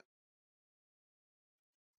 Mike?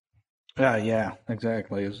 Yeah,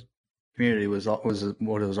 exactly. His community was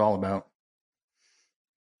what it was all about.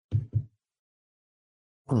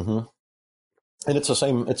 mhm. And it's the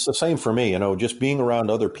same. It's the same for me. Just being around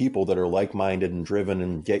other people that are like-minded and driven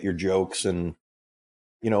and get your jokes. And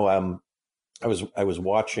I was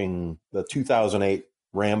watching the 2008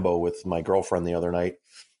 Rambo with my girlfriend the other night,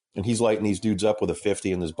 and he's lighting these dudes up with a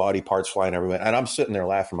 50 and his body parts flying everywhere. And I'm sitting there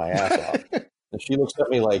laughing my ass off. And she looks at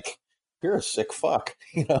me like, "You're a sick fuck,"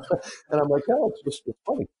 And I'm like, "No, it's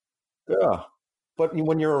funny." Yeah. But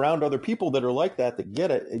when you're around other people that are like that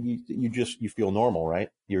get it, you feel normal, right?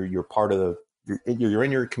 You're part of you're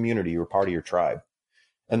in your community. You're part of your tribe,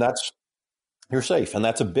 and you're safe. And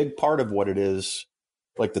that's a big part of what it is.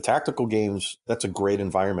 Like the tactical games, that's a great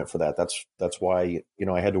environment for that. That's why,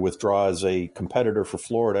 I had to withdraw as a competitor for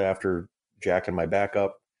Florida after jacking my back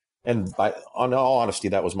up. And on all honesty,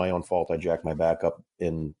 that was my own fault. I jacked my back up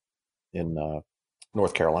in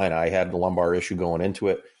North Carolina. I had the lumbar issue going into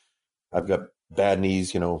it. I've got bad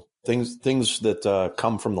knees, things that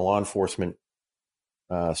come from the law enforcement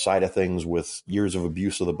side of things with years of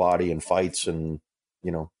abuse of the body and fights, and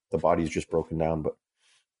the body's just broken down. But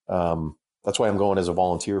that's why I'm going as a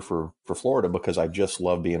volunteer for Florida, because I just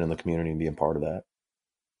love being in the community and being part of that.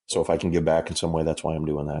 So if I can give back in some way, that's why I'm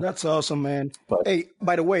doing that. That's awesome, man. But, hey,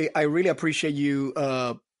 by the way, I really appreciate you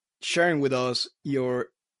sharing with us your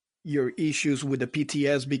issues with the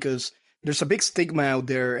PTS, because there's a big stigma out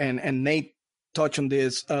there, and Nate touched on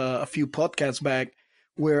this a few podcasts back,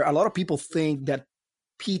 where a lot of people think that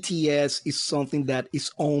PTS is something that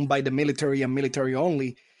is owned by the military and military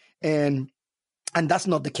only, and that's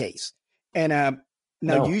not the case. And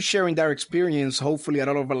now you sharing that experience, hopefully a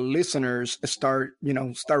lot of our listeners start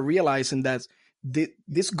realizing that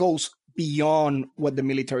this goes beyond what the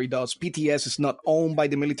military does. PTS is not owned by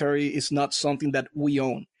the military. It's not something that we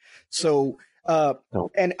own. So,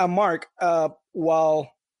 and Mark,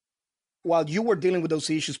 while you were dealing with those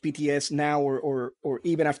issues, PTS now, or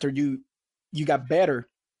even after you got better,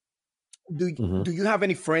 do you have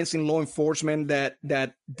any friends in law enforcement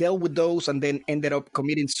that dealt with those and then ended up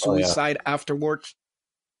committing suicide afterwards?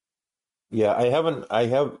 Yeah, I haven't.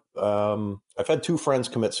 I've had two friends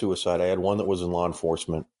commit suicide. I had one that was in law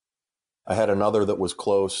enforcement. I had another that was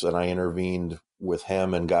close, and I intervened with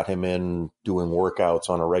him and got him in doing workouts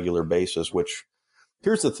on a regular basis, which,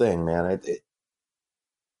 here's the thing, man.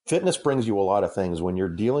 Fitness brings you a lot of things. When you're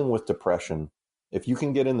dealing with depression, if you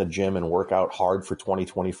can get in the gym and work out hard for 20,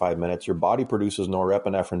 25 minutes, your body produces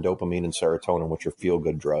norepinephrine, dopamine, and serotonin, which are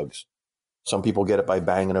feel-good drugs. Some people get it by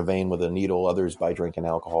banging a vein with a needle, others by drinking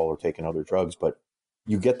alcohol or taking other drugs, but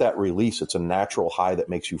you get that release. It's a natural high that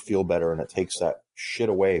makes you feel better, and it takes that shit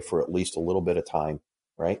away for at least a little bit of time,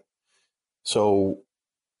 right? So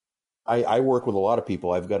I work with a lot of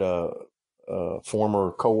people. I've got a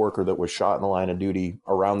former coworker that was shot in the line of duty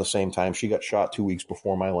around the same time. She got shot 2 weeks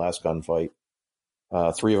before my last gunfight.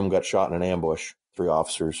 3 of them got shot in an ambush, 3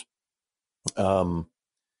 officers.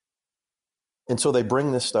 And so they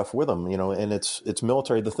bring this stuff with them, and it's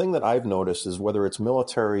military. The thing that I've noticed is whether it's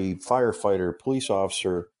military, firefighter, police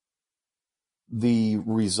officer, the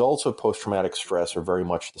results of post-traumatic stress are very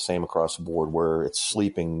much the same across the board, where it's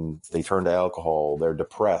sleeping, they turn to alcohol, they're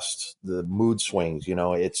depressed, the mood swings,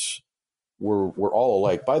 we're all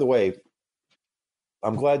alike. By the way,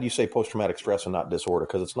 I'm glad you say post-traumatic stress and not disorder,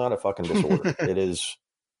 because it's not a fucking disorder. It is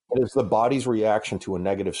the body's reaction to a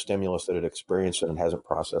negative stimulus that it experienced and it hasn't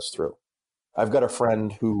processed through. I've got a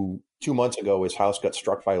friend who 2 months ago, his house got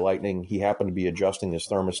struck by lightning. He happened to be adjusting his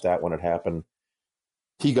thermostat when it happened.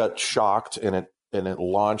 He got shocked, and it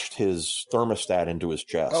launched his thermostat into his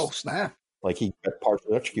chest. Oh, snap. Like he got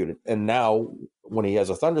partially electrocuted. And now when he has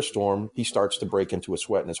a thunderstorm, he starts to break into a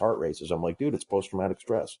sweat and his heart races. I'm like, dude, it's post-traumatic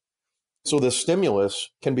stress. So the stimulus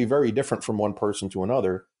can be very different from one person to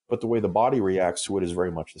another, but the way the body reacts to it is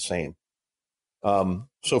very much the same.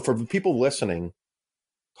 So for people listening,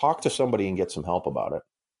 talk to somebody and get some help about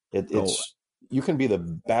it. You can be the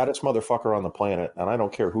baddest motherfucker on the planet, and I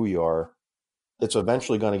don't care who you are. It's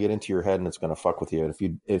eventually going to get into your head and it's going to fuck with you.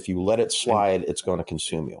 And if you let it slide, it's going to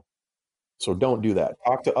consume you. So don't do that.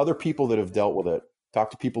 Talk to other people that have dealt with it. Talk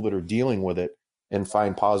to people that are dealing with it, and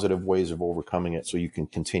find positive ways of overcoming it so you can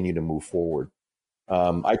continue to move forward.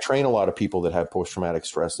 I train a lot of people that have post-traumatic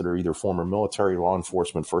stress that are either former military, law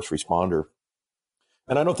enforcement, first responder.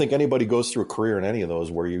 And I don't think anybody goes through a career in any of those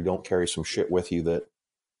where you don't carry some shit with you that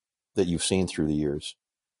you've seen through the years.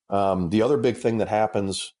 The other big thing that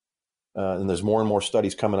happens, and there's more and more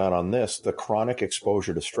studies coming out on this, the chronic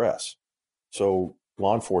exposure to stress. So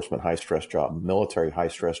law enforcement high stress job, military high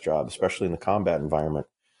stress job, especially in the combat environment.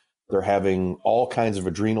 They're having all kinds of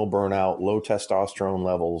adrenal burnout, low testosterone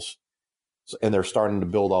levels, and they're starting to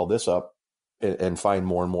build all this up and find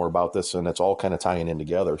more and more about this, and it's all kind of tying in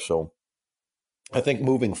together. So I think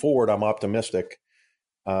moving forward, I'm optimistic.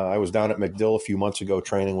 I was down at MacDill a few months ago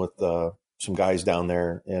training with some guys down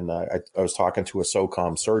there, and I was talking to a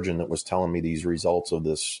SOCOM surgeon that was telling me these results of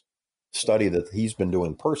this study that he's been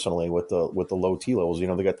doing personally with the low T levels. You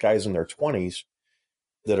know, they got guys in their 20s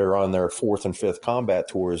that are on their 4th and 5th combat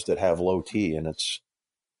tours that have low T, and it's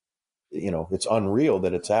unreal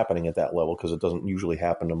that it's happening at that level, because it doesn't usually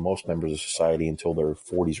happen to most members of society until their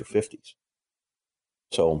 40s or 50s.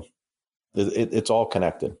 So it's all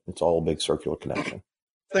connected. It's all a big circular connection.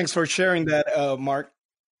 Thanks for sharing that, Mark.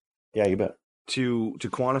 Yeah, you bet. To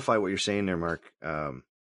quantify what you're saying there, Mark,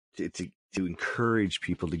 to encourage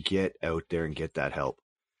people to get out there and get that help.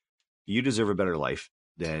 You deserve a better life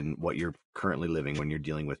than what you're currently living when you're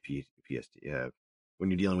dealing with PTSD,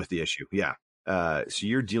 when you're dealing with the issue. Yeah. So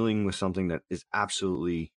you're dealing with something that is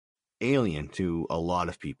absolutely alien to a lot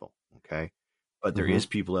of people. Okay. But there is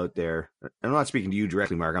people out there. I'm not speaking to you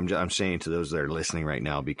directly, Mark. I'm saying to those that are listening right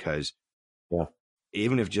now, because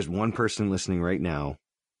even if just one person listening right now,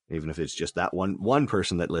 even if it's just that one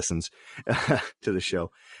person that listens to the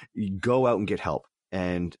show, you go out and get help.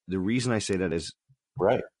 And the reason I say that is,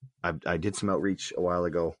 right, I did some outreach a while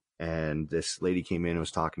ago, and this lady came in and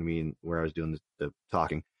was talking to me where I was doing the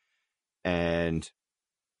talking. And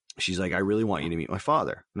she's like, I really want you to meet my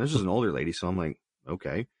father. And this is an older lady. So I'm like,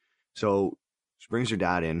 okay. So she brings her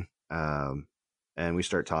dad in, and we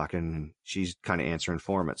start talking, and she's kind of answering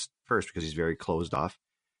for him at first because he's very closed off.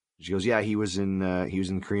 She goes, yeah, he was in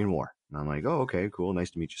the Korean War. And I'm like, oh, okay, cool.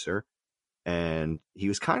 Nice to meet you, sir. And he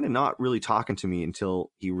was kind of not really talking to me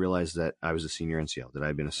until he realized that I was a senior NCO, that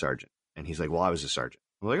I'd been a sergeant. And he's like, well, I was a sergeant.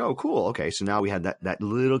 I'm like, oh, cool. Okay. So now we had that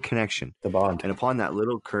little connection. The bond. And upon that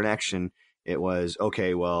little connection, it was,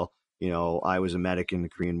 okay, well, I was a medic in the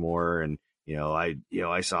Korean War, and,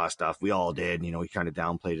 I saw stuff. We all did, he kind of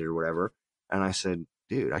downplayed it or whatever. And I said,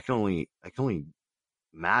 dude, I can only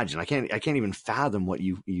imagine. I can't even fathom what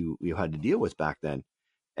you had to deal with back then.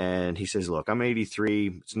 And he says, look, I'm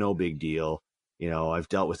 83. It's no big deal. I've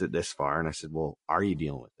dealt with it this far. And I said, well, are you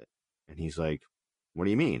dealing with it? And he's like, what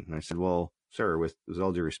do you mean? And I said, well, sir, with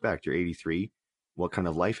all due respect, you're 83. What kind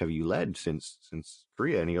of life have you led since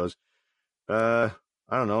Korea? And he goes, I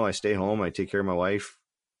don't know. I stay home. I take care of my wife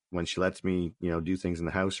when she lets me, do things in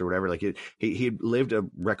the house or whatever. Like he had lived a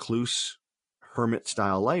recluse hermit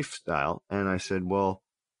style lifestyle. And I said, well,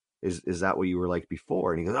 is that what you were like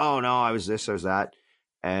before? And he goes, oh no, I was this, I was that.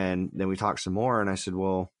 And then we talked some more, and I said,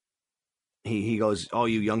 well, he goes, oh,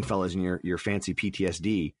 you young fellas and your fancy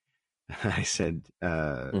PTSD. I said,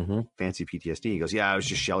 fancy PTSD. He goes, yeah, it was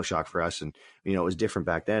just shell shock for us. And, it was different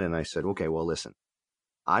back then. And I said, okay, well, listen,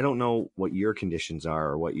 I don't know what your conditions are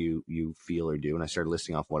or what you feel or do. And I started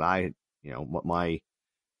listing off what what my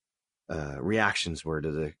reactions were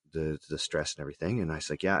to the stress and everything. And I was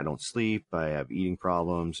like, yeah, I don't sleep. I have eating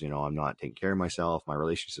problems. I'm not taking care of myself. My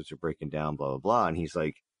relationships are breaking down, blah, blah, blah. And he's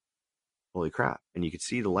like, holy crap. And you could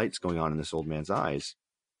see the lights going on in this old man's eyes.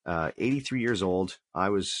 83 years old. I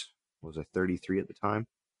was 33 at the time.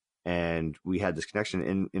 And we had this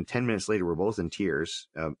connection. And 10 minutes later, we're both in tears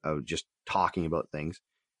of just talking about things.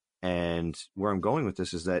 And where I'm going with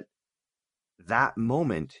this is that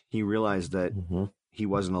moment, he realized that he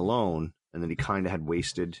wasn't alone, and that he kind of had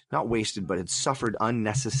not wasted, but had suffered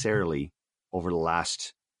unnecessarily over the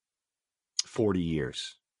last 40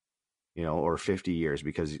 years, or 50 years,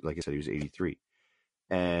 because like I said, he was 83.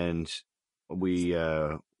 And we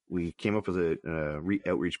came up with a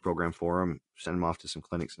outreach program for him, sent him off to some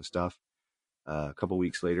clinics and stuff. A couple of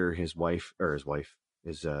weeks later, his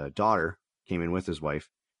daughter came in with his wife,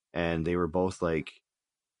 and they were both like,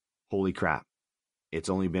 holy crap. It's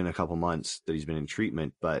only been a couple months that he's been in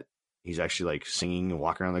treatment, but he's actually like singing and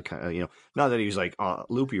walking around the, not that he was like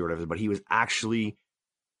loopy or whatever, but he was actually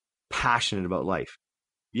passionate about life.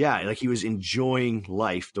 Yeah. Like he was enjoying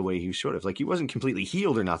life the way he should have. Like he wasn't completely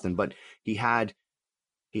healed or nothing, but he had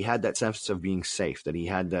that sense of being safe, that he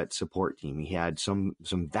had that support team. He had some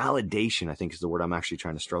validation, I think is the word I'm actually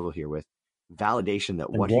trying to struggle here with. Validation that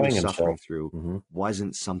what he was suffering through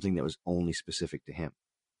wasn't something that was only specific to him.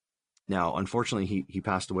 Now, unfortunately, he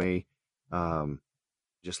passed away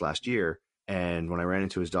just last year. And when I ran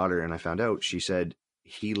into his daughter and I found out, she said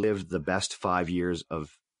he lived the best 5 years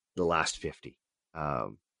of the last 50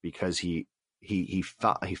 because he he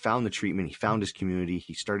found the treatment. He found his community.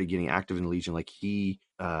 He started getting active in the Legion. Like he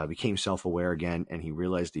became self-aware again, and he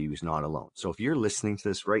realized that he was not alone. So if you're listening to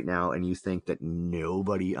this right now and you think that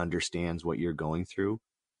nobody understands what you're going through,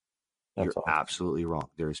 you're awesome. absolutely wrong.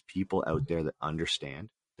 There's people out there that understand,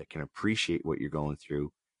 that can appreciate what you're going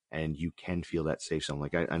through, and you can feel that safe zone.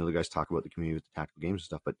 Like I know the guys talk about the community with the tactical games and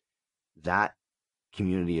stuff, but that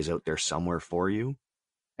community is out there somewhere for you.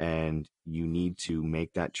 And you need to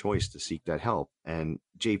make that choice to seek that help. And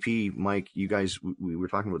JP, Mike, you guys, we were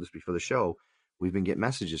talking about this before the show. We've been getting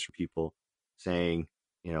messages from people saying,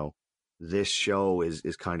 you know, this show is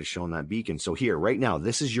kind of showing that beacon. So here, right now,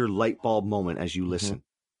 this is your light bulb moment as you listen.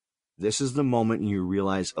 Mm-hmm. This is the moment you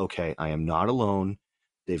realize, okay, I am not alone.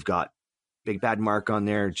 They've got Big Bad Mark on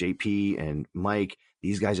there, JP and Mike.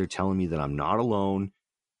 These guys are telling me that I'm not alone.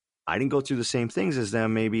 I didn't go through the same things as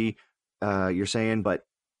them, maybe you're saying, but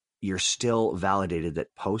you're still validated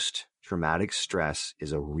that post-traumatic stress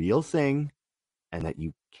is a real thing and that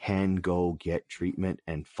you can go get treatment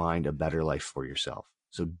and find a better life for yourself.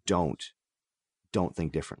 So don't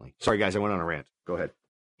think differently. Sorry, guys, I went on a rant. Go ahead.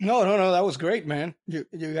 No, that was great, man. You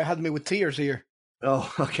had me with tears here.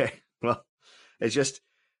 Oh, okay. Well,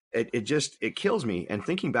 it kills me. And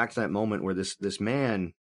thinking back to that moment where this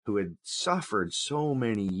man who had suffered so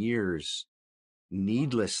many years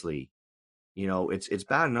needlessly, you know, it's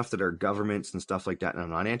bad enough that our governments and stuff like that, and I'm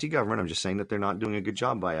not anti-government, I'm just saying that they're not doing a good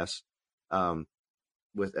job by us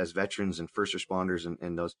with as veterans and first responders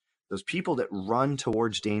and those people that run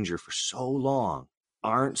towards danger for so long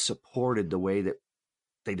aren't supported the way that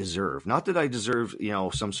they deserve. Not that I deserve, you know,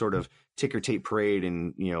 some sort of ticker tape parade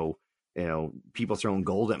and, you know, people throwing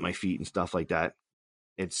gold at my feet and stuff like that.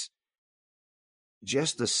 It's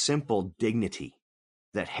just the simple dignity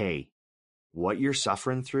that, hey, what you're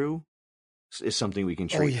suffering through is something we can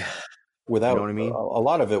treat. Oh, yeah. Without, you know what I mean? A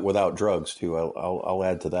lot of it without drugs too. I'll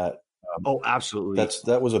add to that. Absolutely.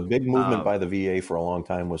 That was a big movement by the VA for a long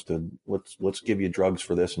time, was to let's give you drugs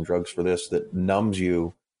for this and drugs for this that numbs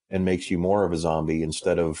you and makes you more of a zombie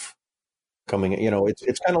instead of coming. You know,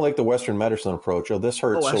 it's kind of like the Western medicine approach. Oh, this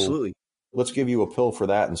hurts. Absolutely. So let's give you a pill for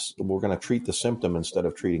that, and we're going to treat the symptom instead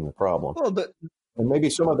of treating the problem. Well, and maybe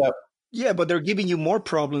some of that. Yeah, but they're giving you more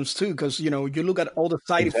problems too, because you know you look at all the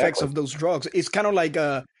side effects of those drugs. It's kind of like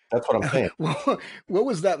that's what I'm saying. What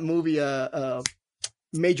was that movie?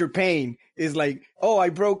 Major Pain is like, oh, I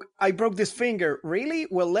broke this finger. Really?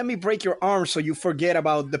 Well, let me break your arm so you forget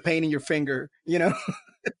about the pain in your finger. You know?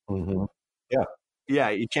 Mm-hmm. Yeah. Yeah,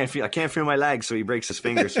 I can't feel my legs, so he breaks his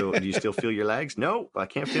finger. So do you still feel your legs? No, I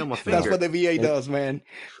can't feel my finger. That's what the VA does, man.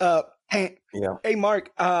 Hey,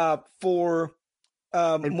 Mark, for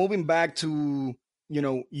moving back to, you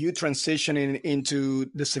know, you transitioning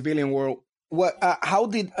into the civilian world, how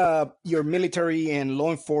did your military and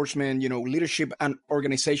law enforcement, you know, leadership and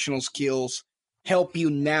organizational skills help you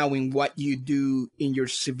now in what you do in your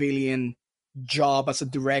civilian job as a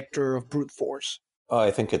director of brute force?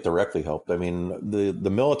 I think it directly helped. I mean, the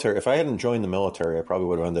military, if I hadn't joined the military, I probably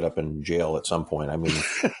would have ended up in jail at some point. I mean,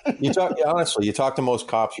 you talk to most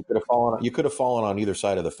cops, you could have fallen on either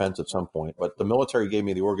side of the fence at some point, but the military gave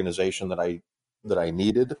me the organization that I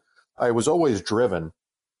needed. I was always driven.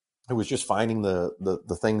 It was just finding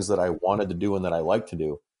the things that I wanted to do and that I liked to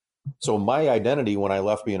do. So my identity when I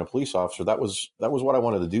left being a police officer, that was what I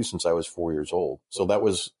wanted to do since I was 4 years old. So it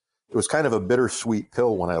was kind of a bittersweet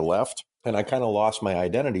pill when I left, and I kind of lost my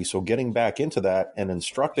identity. So getting back into that and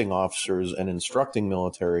instructing officers and instructing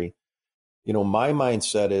military, you know, my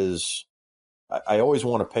mindset is I always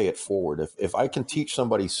want to pay it forward. If I can teach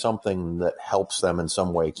somebody something that helps them in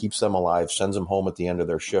some way, keeps them alive, sends them home at the end of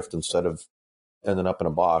their shift instead of ending up in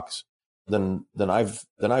a box, then I've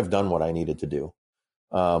done what I needed to do.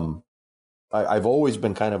 I've always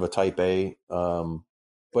been kind of a type A,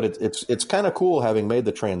 but it's kind of cool having made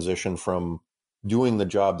the transition from doing the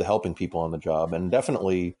job to helping people on the job, and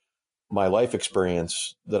definitely my life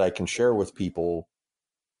experience that I can share with people.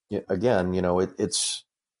 Again, you know,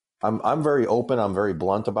 I'm very open. I'm very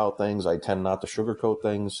blunt about things. I tend not to sugarcoat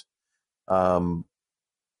things.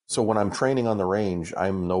 So when I'm training on the range,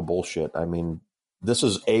 I'm no bullshit. I mean, this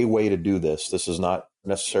is a way to do this. This is not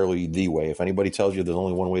necessarily the way. If anybody tells you there's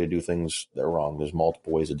only one way to do things, they're wrong. There's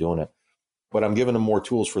multiple ways of doing it. But I'm giving them more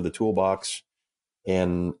tools for the toolbox.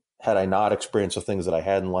 And had I not experienced the things that I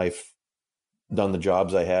had in life, done the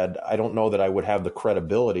jobs I had, I don't know that I would have the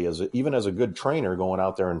credibility even as a good trainer going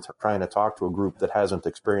out there and trying to talk to a group that hasn't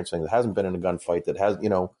experienced anything, that hasn't been in a gunfight, that has, you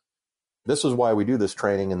know, this is why we do this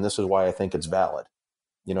training and this is why I think it's valid.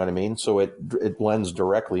 You know what I mean? So it blends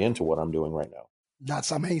directly into what I'm doing right now.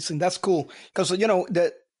 That's amazing. That's cool. Because, you know,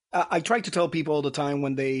 I try to tell people all the time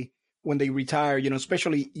when they when they retire,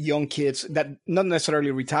 especially young kids that not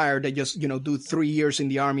necessarily retire, they just, do 3 years in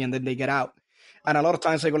the Army and then they get out. And a lot of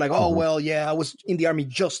times they go like, oh, well, yeah, I was in the Army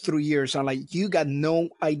just 3 years. I'm like, you got no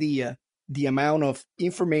idea the amount of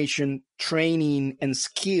information, training, and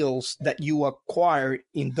skills that you acquired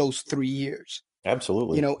in those 3 years.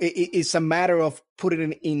 Absolutely. It's a matter of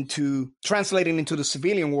translating into the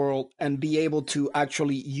civilian world and be able to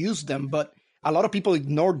actually use them. But a lot of people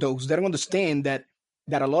ignore those. They don't understand that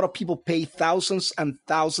a lot of people pay thousands and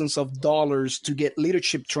thousands of dollars to get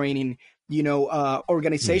leadership training,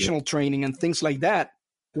 organizational training and things like that,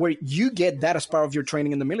 where you get that as part of your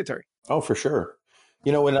training in the military. Oh, for sure.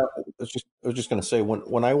 When I was just going to say,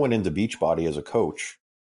 when I went into Beachbody as a coach,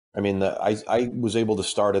 I mean, I was able to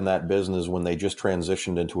start in that business when they just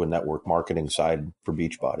transitioned into a network marketing side for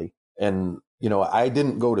Beachbody. And, I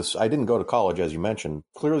didn't go to college, as you mentioned.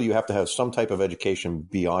 Clearly, you have to have some type of education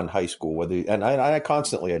beyond high school. And I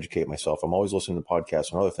constantly educate myself. I'm always listening to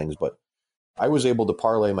podcasts and other things, but I was able to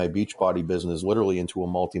parlay my Beachbody business literally into a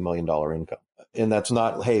multi-million-dollar income. And that's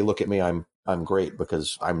not, hey, look at me, I'm great,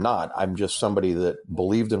 because I'm not. I'm just somebody that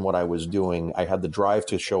believed in what I was doing. I had the drive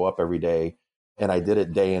to show up every day, and I did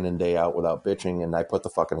it day in and day out without bitching, and I put the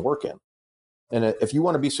fucking work in. And if you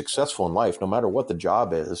want to be successful in life, no matter what the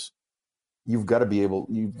job is, you've got to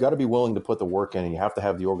be willing to put the work in, and you have to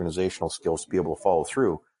have the organizational skills to be able to follow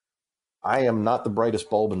through. I am not the brightest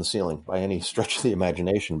bulb in the ceiling by any stretch of the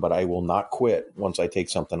imagination, but I will not quit once I take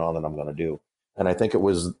something on that I'm going to do. And I think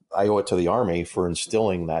I owe it to the Army for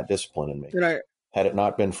instilling that discipline in me. Had it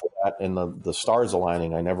not been for that and the stars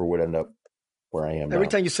aligning, I never would end up where I am. Every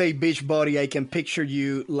now. time you say Beachbody, I can picture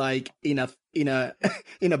you like in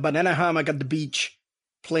a banana hammock at the beach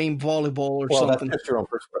playing volleyball or something. That's your own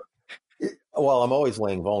perspective. Well, I'm always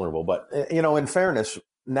laying vulnerable, but in fairness,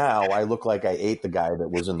 now I look like I ate the guy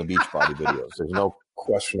that was in the Beachbody videos. There's no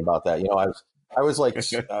question about that. I was like,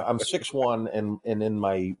 I'm 6'1", and in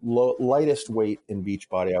my lightest weight in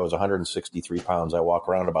Beachbody, I was 163 pounds. I walk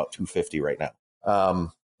around about 250 right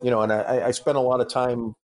now. And I spent a lot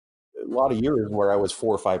of years where I was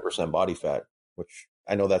 4 or 5% body fat, which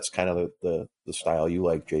I know that's kind of the style you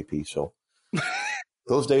like, JP. So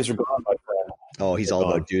those days are gone, my friend. Oh, he's all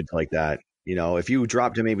about dudes like that. If you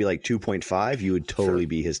dropped to maybe like 2.5, you would totally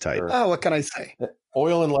be his type. Sure. Oh, what can I say?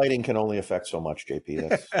 Oil and lighting can only affect so much,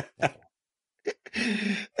 JP.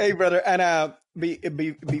 Hey, brother, and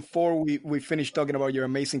before we finish talking about your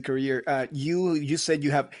amazing career, you said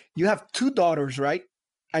you have 2 daughters, right?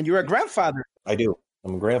 And you're a grandfather. I do.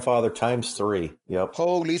 I'm a grandfather times 3. Yep.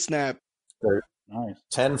 Holy snap! They're Nice.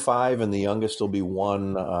 10, 5, and the youngest will be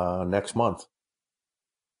 1 next month.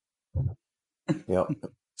 Yep.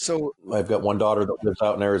 So I've got one daughter that lives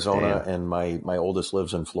out in Arizona, and my oldest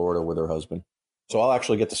lives in Florida with her husband. So I'll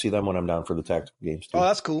actually get to see them when I'm down for the tactical games too. Oh,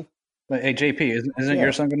 that's cool. But, hey, JP, isn't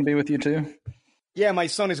your son going to be with you too? Yeah, my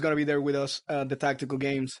son is going to be there with us at the tactical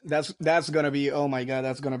games. That's going to be, oh my God,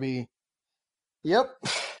 that's going to be, yep.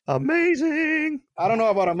 Amazing. I don't know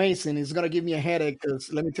about amazing. It's going to give me a headache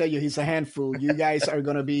because let me tell you, he's a handful. You guys are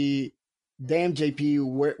going to be, damn,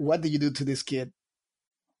 JP, what did you do to this kid?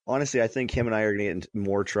 Honestly, I think him and I are going to get into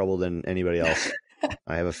more trouble than anybody else.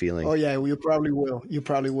 I have a feeling. Oh, yeah, you probably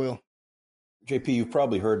will. JP, you've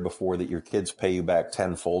probably heard before that your kids pay you back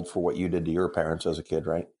tenfold for what you did to your parents as a kid,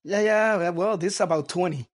 right? Yeah. Well, this is about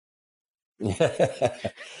 20.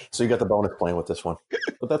 So you got the bonus playing with this one.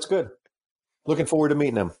 But that's good. Looking forward to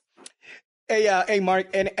meeting him. Hey, Mark,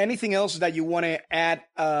 and anything else that you want to add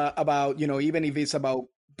about, even if it's about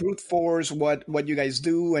brute force, what you guys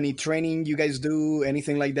do, any training you guys do,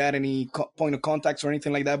 anything like that, any point of contacts or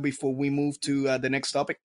anything like that before we move to the next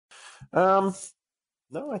topic?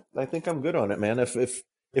 No, I think I'm good on it, man. If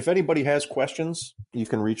anybody has questions, you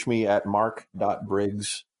can reach me at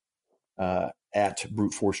mark.briggs at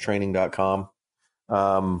bruteforcetraining.com.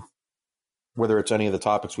 Whether it's any of the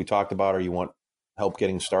topics we talked about or you want help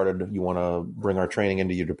getting started, you want to bring our training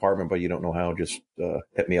into your department, but you don't know how, just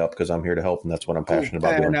hit me up because I'm here to help, and that's what I'm passionate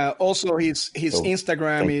about doing. And also his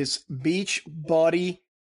Instagram is Beachbody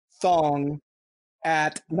Thong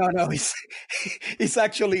at, it's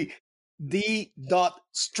actually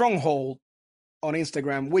the.stronghold on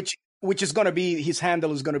Instagram, which is going to be, his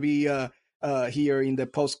handle is going to be here in the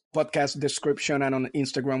podcast description and on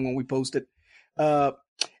Instagram when we post it.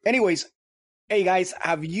 Anyways, hey guys,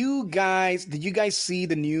 did you guys see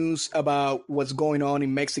the news about what's going on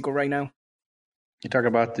in Mexico right now? You talk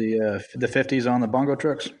about the 50s on the bongo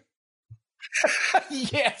trucks?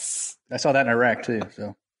 Yes. I saw that in Iraq too.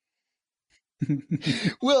 So,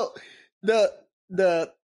 well, the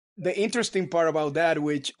the interesting part about that,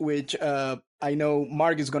 which I know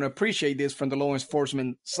Mark is going to appreciate this from the law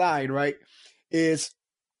enforcement side, right, is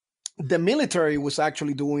the military was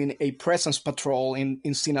actually doing a presence patrol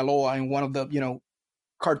in Sinaloa, in one of the,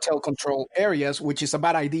 cartel control areas, which is a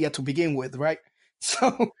bad idea to begin with, right?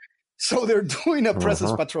 So they're doing a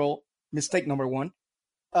presence patrol, mistake number one.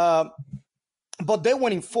 But they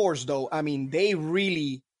weren't enforced, though. I mean, they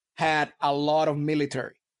really had a lot of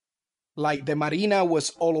military. Like the Marina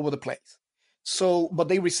was all over the place. So, but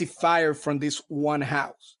they received fire from this one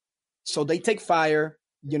house. So they take fire,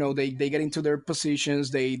 they get into their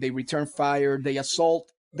positions, they return fire, they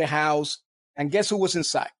assault the house, and guess who was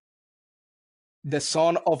inside? The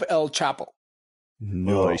son of El Chapo.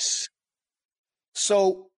 Nice.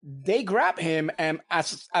 So they grab him, and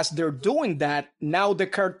as they're doing that, now the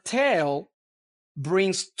cartel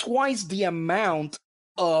brings twice the amount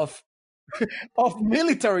of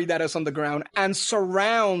military that is on the ground and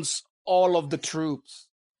surrounds all of the troops.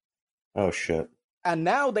 Oh, shit. And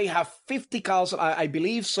now they have 50 calls. I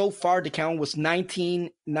believe so far the count was 19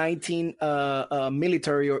 military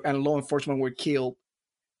and law enforcement were killed.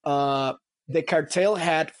 The cartel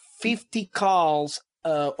had 50 calls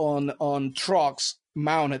on trucks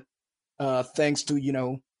mounted, thanks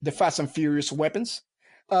to, the Fast and Furious weapons.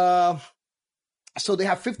 So they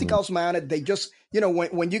have 50 calls mounted. They just,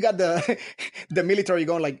 when you got the military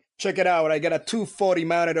going like, check it out, I got a 240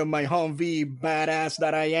 mounted on my Humvee, badass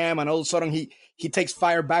that I am. And all of a sudden he takes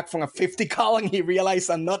fire back from a 50 cal and he realized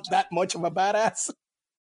I'm not that much of a badass.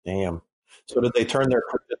 Damn. So did they turn their,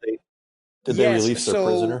 did they release their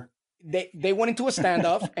prisoner? They went into a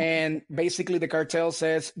standoff, and basically the cartel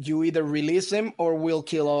says, you either release him or we'll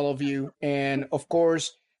kill all of you. And of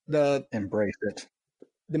course, embrace it.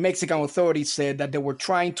 The Mexican authorities said that they were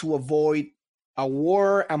trying to avoid a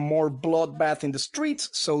war and more bloodbath in the streets,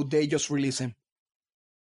 so they just release him.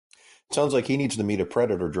 Sounds like he needs to meet a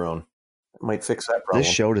Predator drone. It might fix that problem.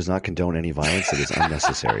 This show does not condone any violence that is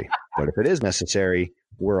unnecessary. But if it is necessary,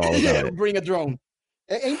 we're all about it. Bring a drone.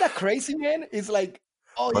 Ain't that crazy, man? It's like,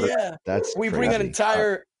 we bring an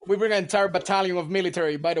entire battalion of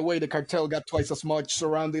military. By the way, the cartel got twice as much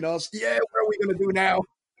surrounding us. Yeah, what are we gonna do now?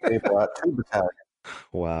 They brought 2 battalions.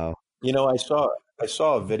 Wow. I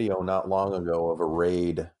saw a video not long ago of a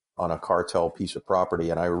raid on a cartel piece of property,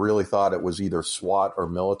 and I really thought it was either SWAT or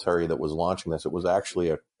military that was launching this. It was actually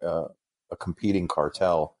a competing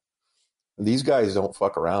cartel. These guys don't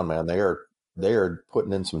fuck around, man. They are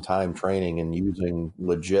putting in some time training and using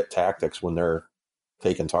legit tactics when they're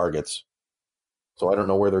taking targets. So I don't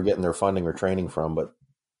know where they're getting their funding or training from, but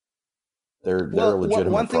they're a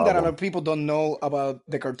legitimate one thing problem. that a lot of people don't know about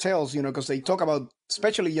the cartels, because they talk about,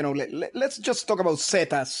 especially, let's just talk about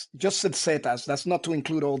Zetas, just Zetas. That's not to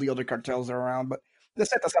include all the other cartels that are around, but the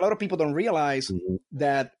Zetas, a lot of people don't realize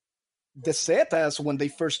that the Zetas, when they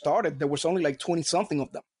first started, there was only like 20 something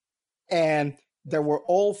of them. And there were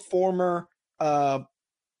all former,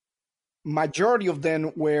 majority of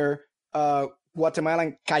them were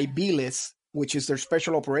Guatemalan caibiles, which is their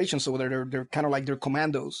special operations. So they're kind of like their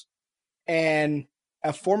commandos. And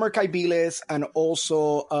former caibiles and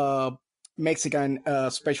also Mexican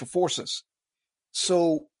special forces.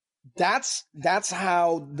 So that's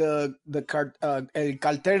how the El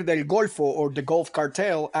Cartel del Golfo, or the Gulf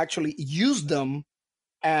Cartel, actually used them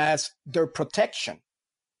as their protection.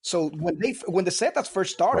 So when the Zetas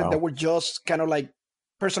first started, they were just kind of like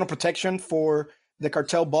personal protection for the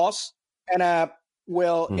cartel boss, and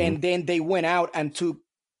and then they went out and took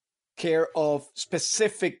care of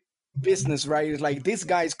specific business, right? It's like, this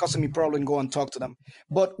guy is causing me problem, go and talk to them.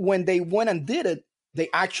 But when they went and did it, they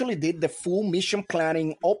actually did the full mission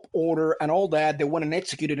planning, up order, and all that. They went and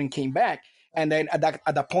executed and came back. And then at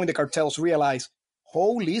that point, the cartels realized,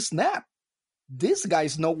 holy snap, these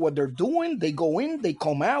guys know what they're doing. They go in, they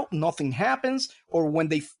come out, nothing happens. Or when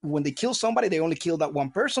they kill somebody, they only kill that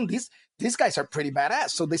one person. These guys are pretty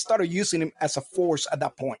badass. So they started using him as a force at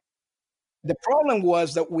that point. The problem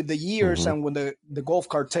was that with the years and when the Gulf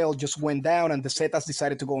Cartel just went down and the Zetas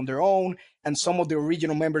decided to go on their own, and some of the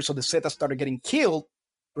original members of the Zetas started getting killed,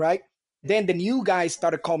 right? Then the new guys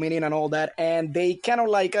started coming in and all that, and they kind of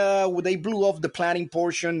like, they blew off the planning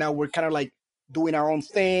portion. Now we're kind of like doing our own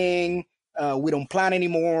thing. We don't plan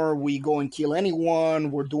anymore. We go and kill anyone.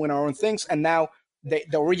 We're doing our own things. And now the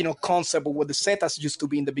original concept of what the Zetas used to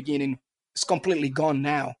be in the beginning is completely gone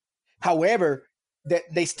now. However,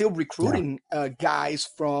 they still recruiting guys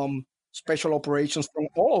from special operations from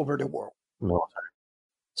all over the world.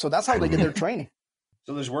 So that's how they get their training.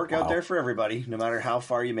 So there's work out there for everybody, no matter how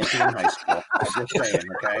far you make it in high school. I'm just saying,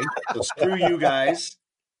 okay? So screw you guys.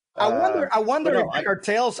 I wonder no, if the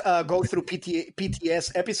cartels go through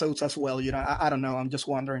PTS episodes as well. You know, I don't know. I'm just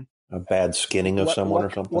wondering. a bad skinning of someone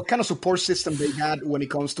or something. What kind of support system they got when it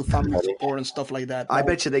comes to family support and stuff like that? I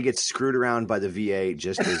bet you they get screwed around by the VA or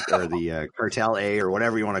the Cartel A or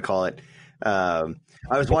whatever you want to call it. I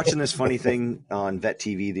was watching this funny thing on Vet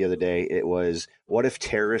TV the other day. It was, what if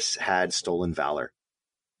terrorists had stolen valor?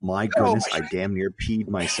 My goodness, I damn near peed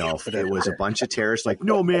myself. It was a bunch of terrorists like,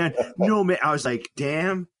 no, man. I was like,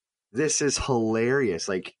 damn, this is hilarious.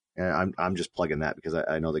 Like, I'm just plugging that because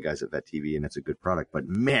I know the guys at Vet TV and it's a good product. But,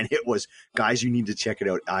 man, it was, guys, you need to check it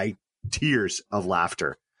out. Tears of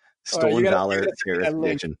laughter. Stolen Valor Terrorist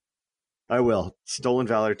Edition. I will. Stolen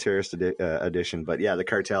Valor Terrorist Edition. But, yeah, the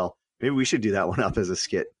cartel. Maybe we should do that one up as a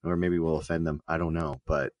skit, or maybe we'll offend them. I don't know.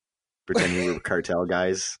 But pretending we were cartel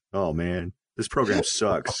guys. Oh, man. This program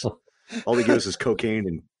sucks. All they give us is cocaine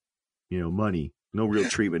and, money. No real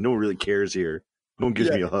treatment. No one really cares here. No one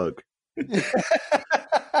gives me a hug.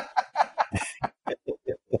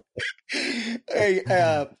 Hey,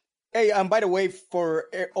 and by the way, for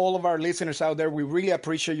all of our listeners out there, we really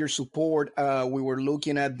appreciate your support. We were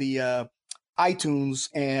looking at the iTunes,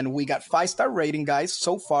 and we got 5-star rating, guys.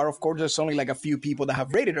 So far, of course, there's only like a few people that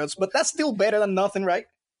have rated us, but that's still better than nothing, right?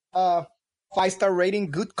 5-star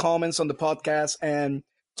rating, good comments on the podcast. And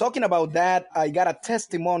talking about that, I got a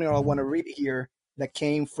testimonial I want to read here that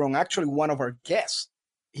came from actually one of our guests.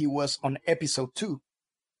 He was on episode 2.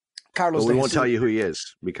 Carlos. Well, we won't tell you who he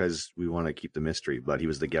is because we want to keep the mystery, but he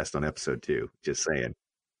was the guest on episode 2. Just saying.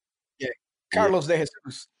 Yeah, Carlos de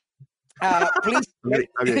Jesus. Please let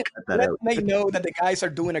me know that the guys are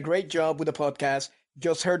doing a great job with the podcast.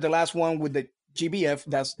 Just heard the last one with the GBF,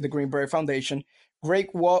 that's the Green Beret Foundation.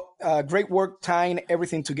 Great work tying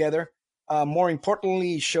everything together. More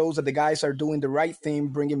importantly, it shows that the guys are doing the right thing,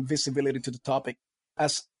 bringing visibility to the topic,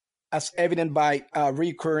 as evident by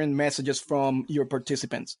recurring messages from your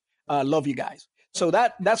participants. Love you guys. So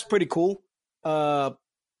that's pretty cool.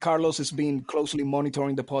 Carlos has been closely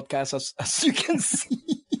monitoring the podcast, as you can see.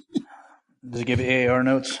 Does he give AAR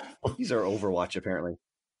notes? He's our Overwatch, apparently.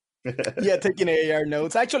 Yeah, taking AAR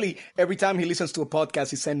notes. Actually, every time he listens to a podcast,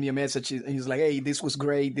 he sends me a message. He's like, hey, this was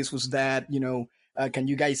great. This was that. Can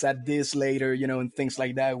you guys add this later? And things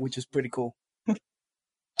like that, which is pretty cool.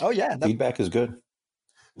 Oh, yeah. Feedback is good.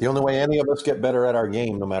 The only way any of us get better at our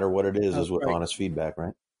game, no matter what it is with honest feedback,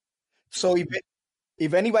 right? So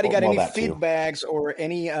if anybody got any feedbacks or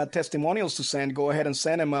any testimonials to send, go ahead and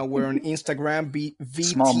send them. We're on Instagram,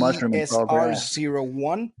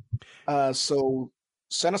 VTSR01. So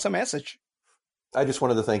send us a message. I just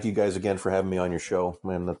wanted to thank you guys again for having me on your show,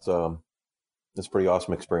 man. That's a pretty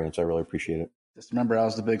awesome experience. I really appreciate it. Just remember, I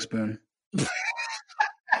was the big spoon.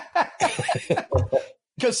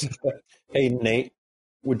 Hey, Nate,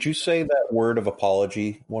 would you say that word of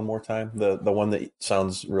apology one more time? The one that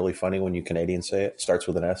sounds really funny when you Canadians say it. Starts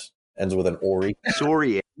with an S, ends with an Ori.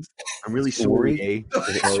 Sorry, I'm really sorry.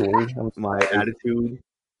 Sorry, my attitude,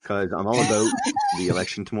 because I'm all about the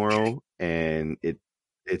election tomorrow, and it's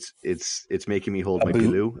making me hold my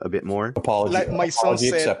glue a bit more. Apology. Like my son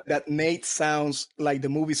said, that Nate sounds like the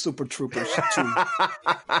movie Super Troopers 2.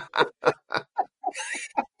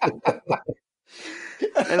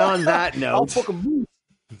 And on that note,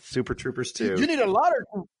 Super Troopers 2. You need a ladder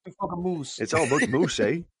to fucking moose. It's all about moose,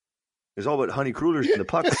 eh? It's all about honey crullers and the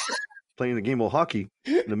pucks playing the game of hockey.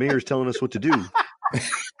 And the mayor's telling us what to do.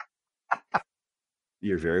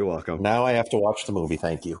 You're very welcome. Now I have to watch the movie.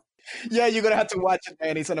 Thank you. Yeah, you're going to have to watch it,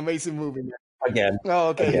 man. It's an amazing movie, man. Again. Oh,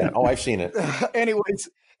 okay. Again. Oh, I've seen it. Anyways,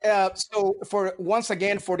 so for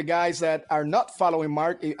the guys that are not following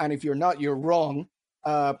Mark, and if you're not, you're wrong.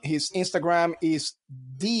 His Instagram is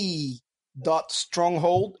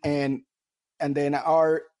d.stronghold, and then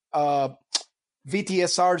our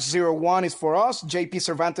VTSR01 is for us. JP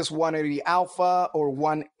Cervantes 180 Alpha or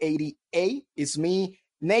 180A is me.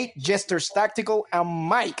 Nate Jester's Tactical, and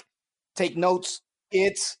Mike. Take notes,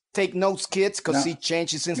 kids, because he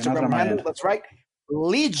changed his Instagram handle. That's right.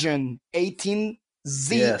 Legion 18Z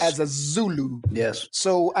as a Zulu. Yes.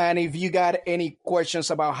 So, and if you got any questions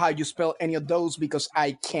about how you spell any of those, because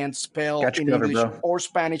I can't spell in English or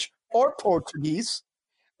Spanish or Portuguese,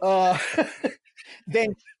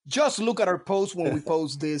 then just look at our post when we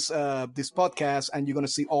post this podcast, and you're gonna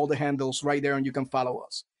see all the handles right there, and you can follow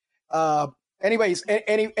us. Anyways,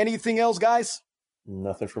 anything else, guys?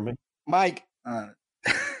 Nothing for me. Mike,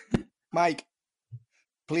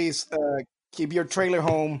 please keep your trailer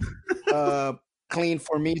home clean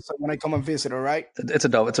for me, so when I come and visit, all right? It's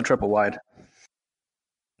a triple wide.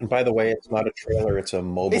 And by the way, it's not a trailer; it's a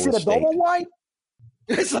mobile. Is it a double wide?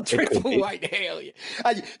 It's a triple wide. Hell yeah!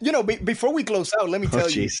 Before we close out, let me tell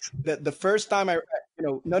you that the first time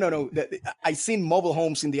I seen mobile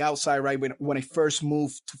homes in the outside, right? When I first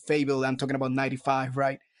moved to Fayetteville, I'm talking about 95,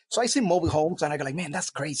 right? So I see mobile homes and I go like, man, that's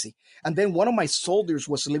crazy. And then one of my soldiers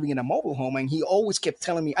was living in a mobile home and he always kept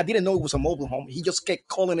telling me, I didn't know it was a mobile home. He just kept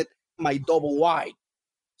calling it my double wide.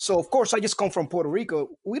 So of course I just come from Puerto Rico.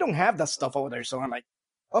 We don't have that stuff over there. So I'm like,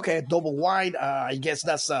 okay, double wide. I guess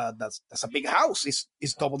that's a big house.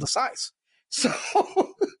 It's double the size. So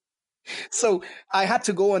I had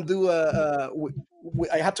to go and do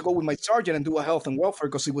I had to go with my sergeant and do a health and welfare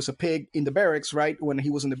because he was a pig in the barracks, right? When he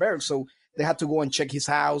was in the barracks. So they had to go and check his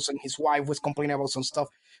house and his wife was complaining about some stuff.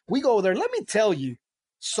 We go there. Let me tell you,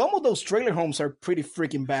 some of those trailer homes are pretty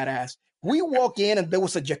freaking badass. We walk in and there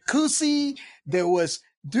was a jacuzzi.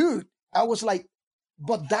 Dude, I was like,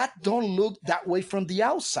 but that don't look that way from the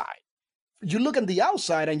outside. You look at the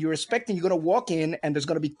outside and you're expecting you're going to walk in and there's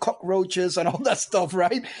going to be cockroaches and all that stuff,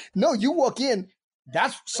 right? No, you walk in.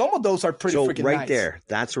 Some of those are pretty freaking right nice. There,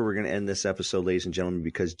 that's where we're going to end this episode, ladies and gentlemen,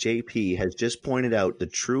 because JP has just pointed out the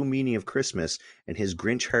true meaning of Christmas, and his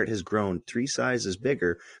Grinch heart has grown 3 sizes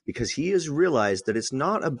bigger because he has realized that it's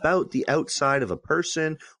not about the outside of a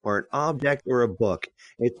person or an object or a book.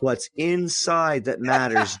 It's what's inside that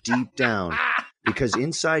matters deep down, because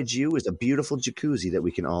inside you is a beautiful jacuzzi that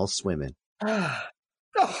we can all swim in. Oh,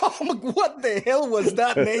 what the hell was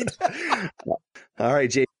that, Nate? All right,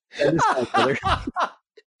 JP.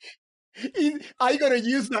 I gotta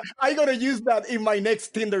use that in my next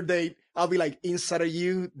Tinder date. I'll be like, inside of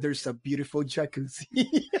you, there's a beautiful jacuzzi.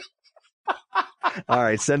 All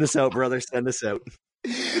right, send us out, brother. Send us out.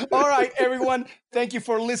 All right, everyone. Thank you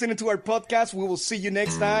for listening to our podcast. We will see you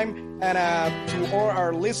next time. And to all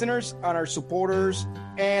our listeners and our supporters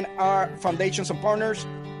and our foundations and partners,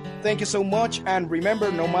 thank you so much. And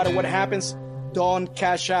remember, no matter what happens, don't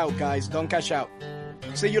cash out, guys. Don't cash out.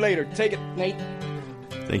 See you later. Take it, Nate.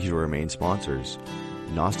 Thank you to our main sponsors,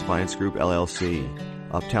 Nos Defiance Group LLC,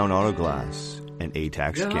 Uptown Auto Glass, and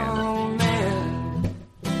ATAX Canada.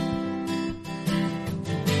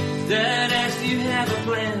 Dad asked you have a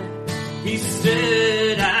plan. He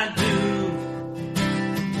said I do.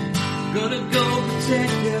 Gonna go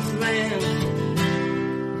protect this land.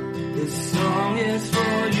 This song is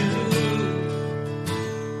for you,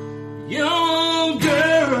 young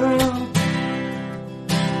girl.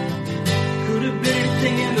 Could have been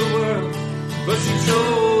anything in the world, but she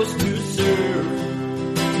chose to serve.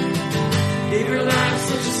 Gave her life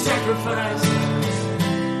such a sacrifice.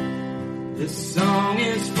 This song